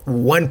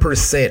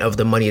 1% of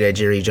the money that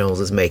Jerry Jones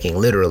is making,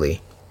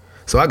 literally.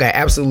 So I got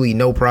absolutely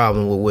no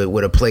problem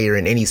with a player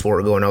in any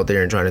sport going out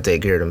there and trying to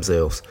take care of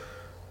themselves.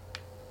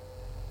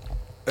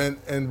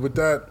 And with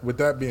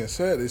that being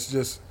said,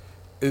 it's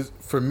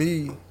for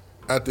me,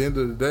 at the end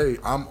of the day,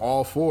 I'm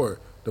all for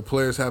the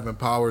players having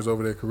powers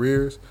over their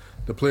careers,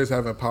 the players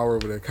having power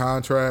over their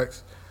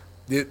contracts.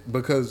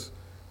 Because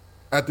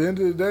at the end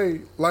of the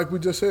day, like we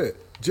just said,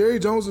 Jerry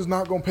Jones is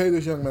not going to pay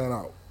this young man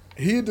out.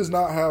 He does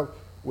not have,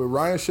 with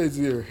Ryan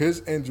Shazier,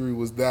 his injury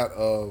was that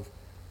of,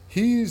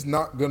 he's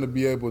not going to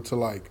be able to,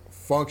 like,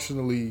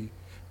 functionally,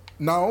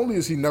 not only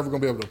is he never going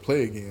to be able to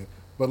play again,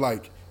 but,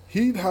 like,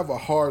 he'd have a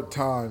hard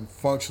time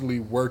functionally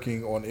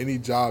working on any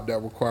job that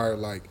required,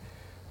 like,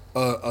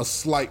 a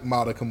slight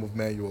modicum of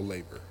manual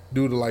labor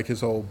due to, like,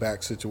 his whole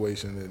back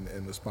situation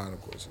and the spinal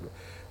cord.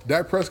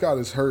 Dak Prescott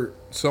is hurt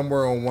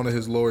somewhere on one of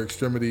his lower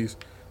extremities,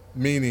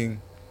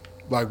 meaning,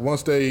 like,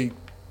 once they,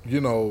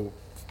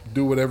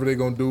 do whatever they're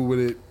going to do with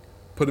it,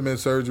 put him in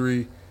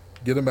surgery,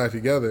 get him back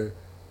together,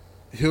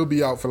 he'll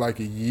be out for like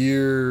a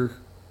year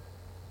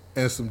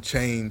and some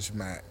change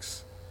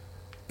max.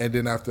 And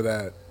then after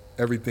that,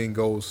 everything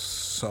goes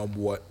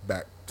somewhat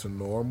back to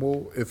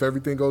normal. If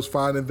everything goes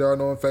fine and there are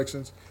no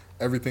infections,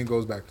 everything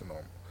goes back to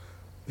normal.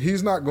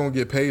 He's not going to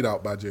get paid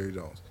out by Jerry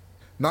Jones.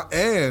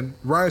 And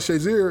Ryan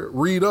Shazier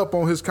read up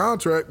on his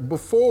contract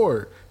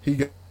before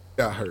he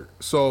got hurt.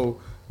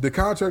 So the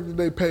contract that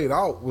they paid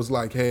out was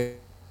like, hey,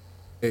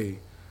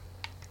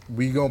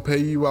 we going to pay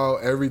you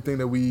out everything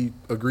that we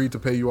agreed to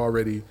pay you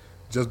already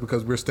just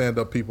because we're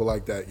stand-up people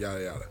like that,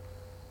 yada, yada.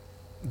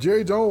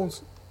 Jerry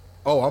Jones,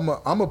 I'm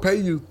going to pay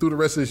you through the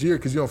rest of this year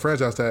because you're on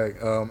franchise tag.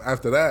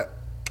 After that,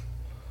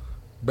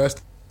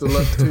 best of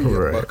luck to you,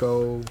 right.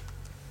 Bucko.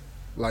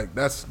 Like,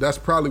 that's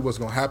probably what's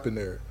going to happen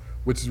there,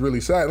 which is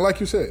really sad. And like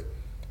you said,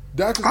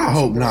 I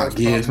hope not,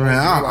 Gibbs, man.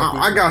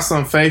 I got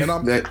some faith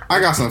I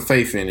got some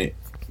faith in it.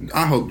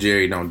 I hope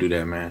Jerry don't do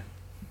that, man.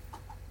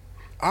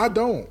 I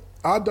don't.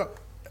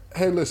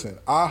 Hey, listen,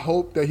 I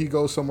hope that he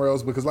goes somewhere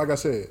else because, like I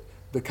said,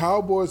 the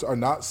Cowboys are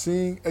not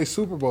seeing a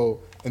Super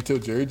Bowl until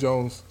Jerry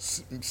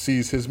Jones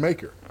sees his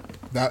maker.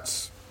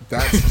 That's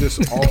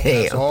just all.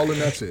 That's all,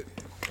 and that's it.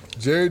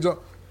 Jerry Jones.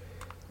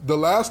 The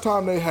last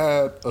time they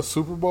had a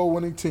Super Bowl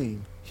winning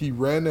team, he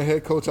ran the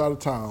head coach out of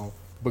town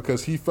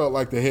because he felt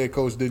like the head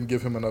coach didn't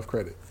give him enough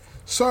credit.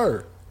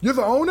 Sir, you're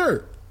the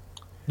owner.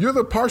 You're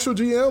the partial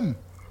GM.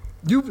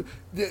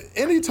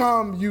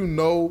 Anytime you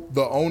know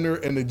the owner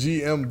and the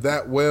GM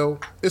that well,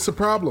 it's a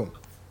problem.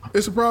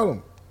 It's a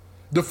problem.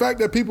 The fact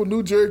that people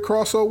knew Jerry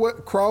Krause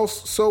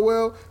so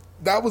well,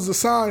 that was a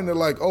sign that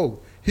like, oh,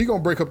 he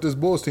gonna break up this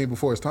Bulls team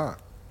before his time.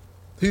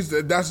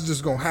 That's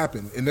just gonna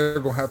happen, and they're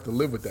gonna have to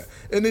live with that.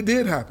 And it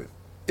did happen.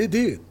 It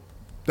did.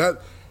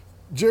 That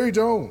Jerry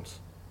Jones.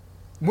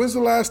 When's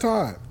the last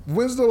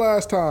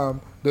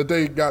time that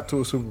they got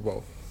to a Super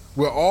Bowl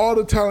with all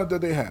the talent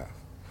that they have,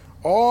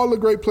 all the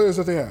great players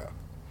that they have,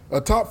 a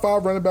top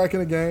 5 running back in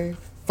the game,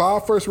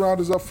 5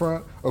 first-rounders up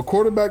front, a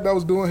quarterback that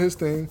was doing his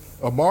thing,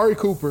 Amari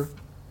Cooper.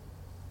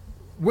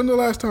 When the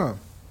last time?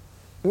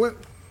 When?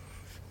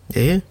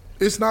 Yeah.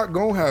 It's not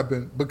gonna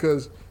happen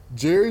because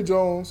Jerry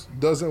Jones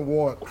doesn't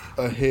want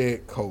a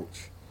head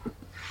coach.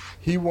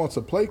 He wants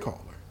a play caller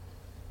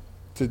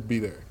to be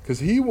there because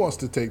he wants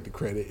to take the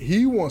credit.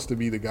 He wants to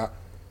be the guy.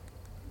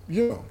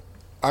 You know,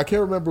 I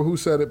can't remember who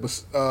said it,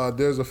 but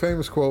there's a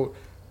famous quote.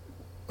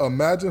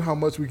 Imagine how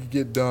much we could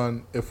get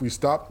done if we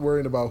stopped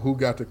worrying about who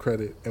got the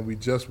credit and we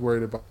just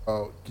worried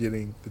about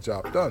getting the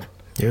job done.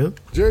 Yeah.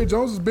 Jerry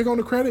Jones is big on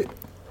the credit.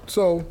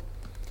 So,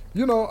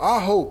 you know, I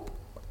hope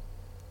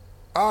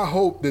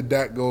that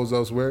Dak goes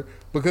elsewhere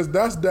because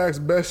that's Dak's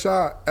best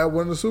shot at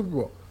winning the Super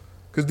Bowl.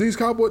 Because these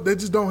Cowboys, they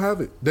just don't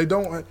have it. They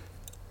don't.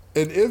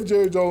 And if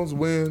Jerry Jones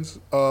wins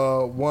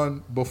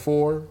one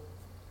before,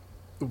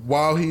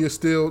 while he is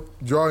still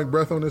drawing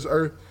breath on this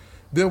earth,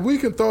 then we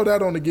can throw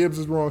that on the Gibbs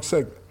is Wrong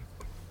segment.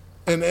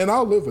 And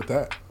I'll live with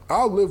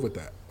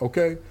that.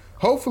 Okay?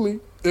 Hopefully,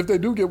 if they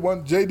do get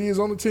one, JD is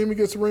on the team and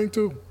gets a ring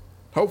too.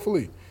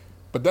 Hopefully.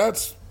 But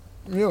that's,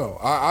 you know,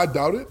 I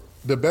doubt it.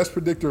 The best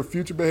predictor of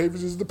future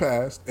behaviors is the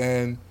past.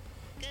 And,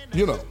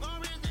 you know,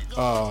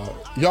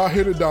 y'all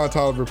hear the Don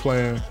Toliver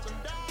plan.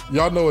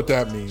 Y'all know what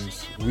that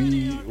means.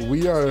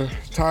 We are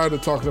tired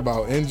of talking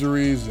about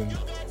injuries and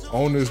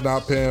owners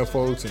not paying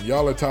folks, and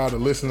y'all are tired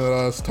of listening to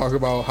us talk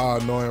about how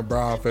annoying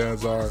Brown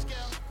fans are.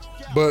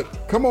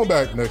 But come on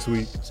back next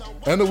week,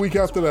 and the week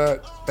after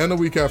that, and the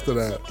week after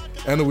that,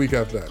 and the week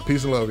after that.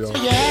 Peace and love, y'all.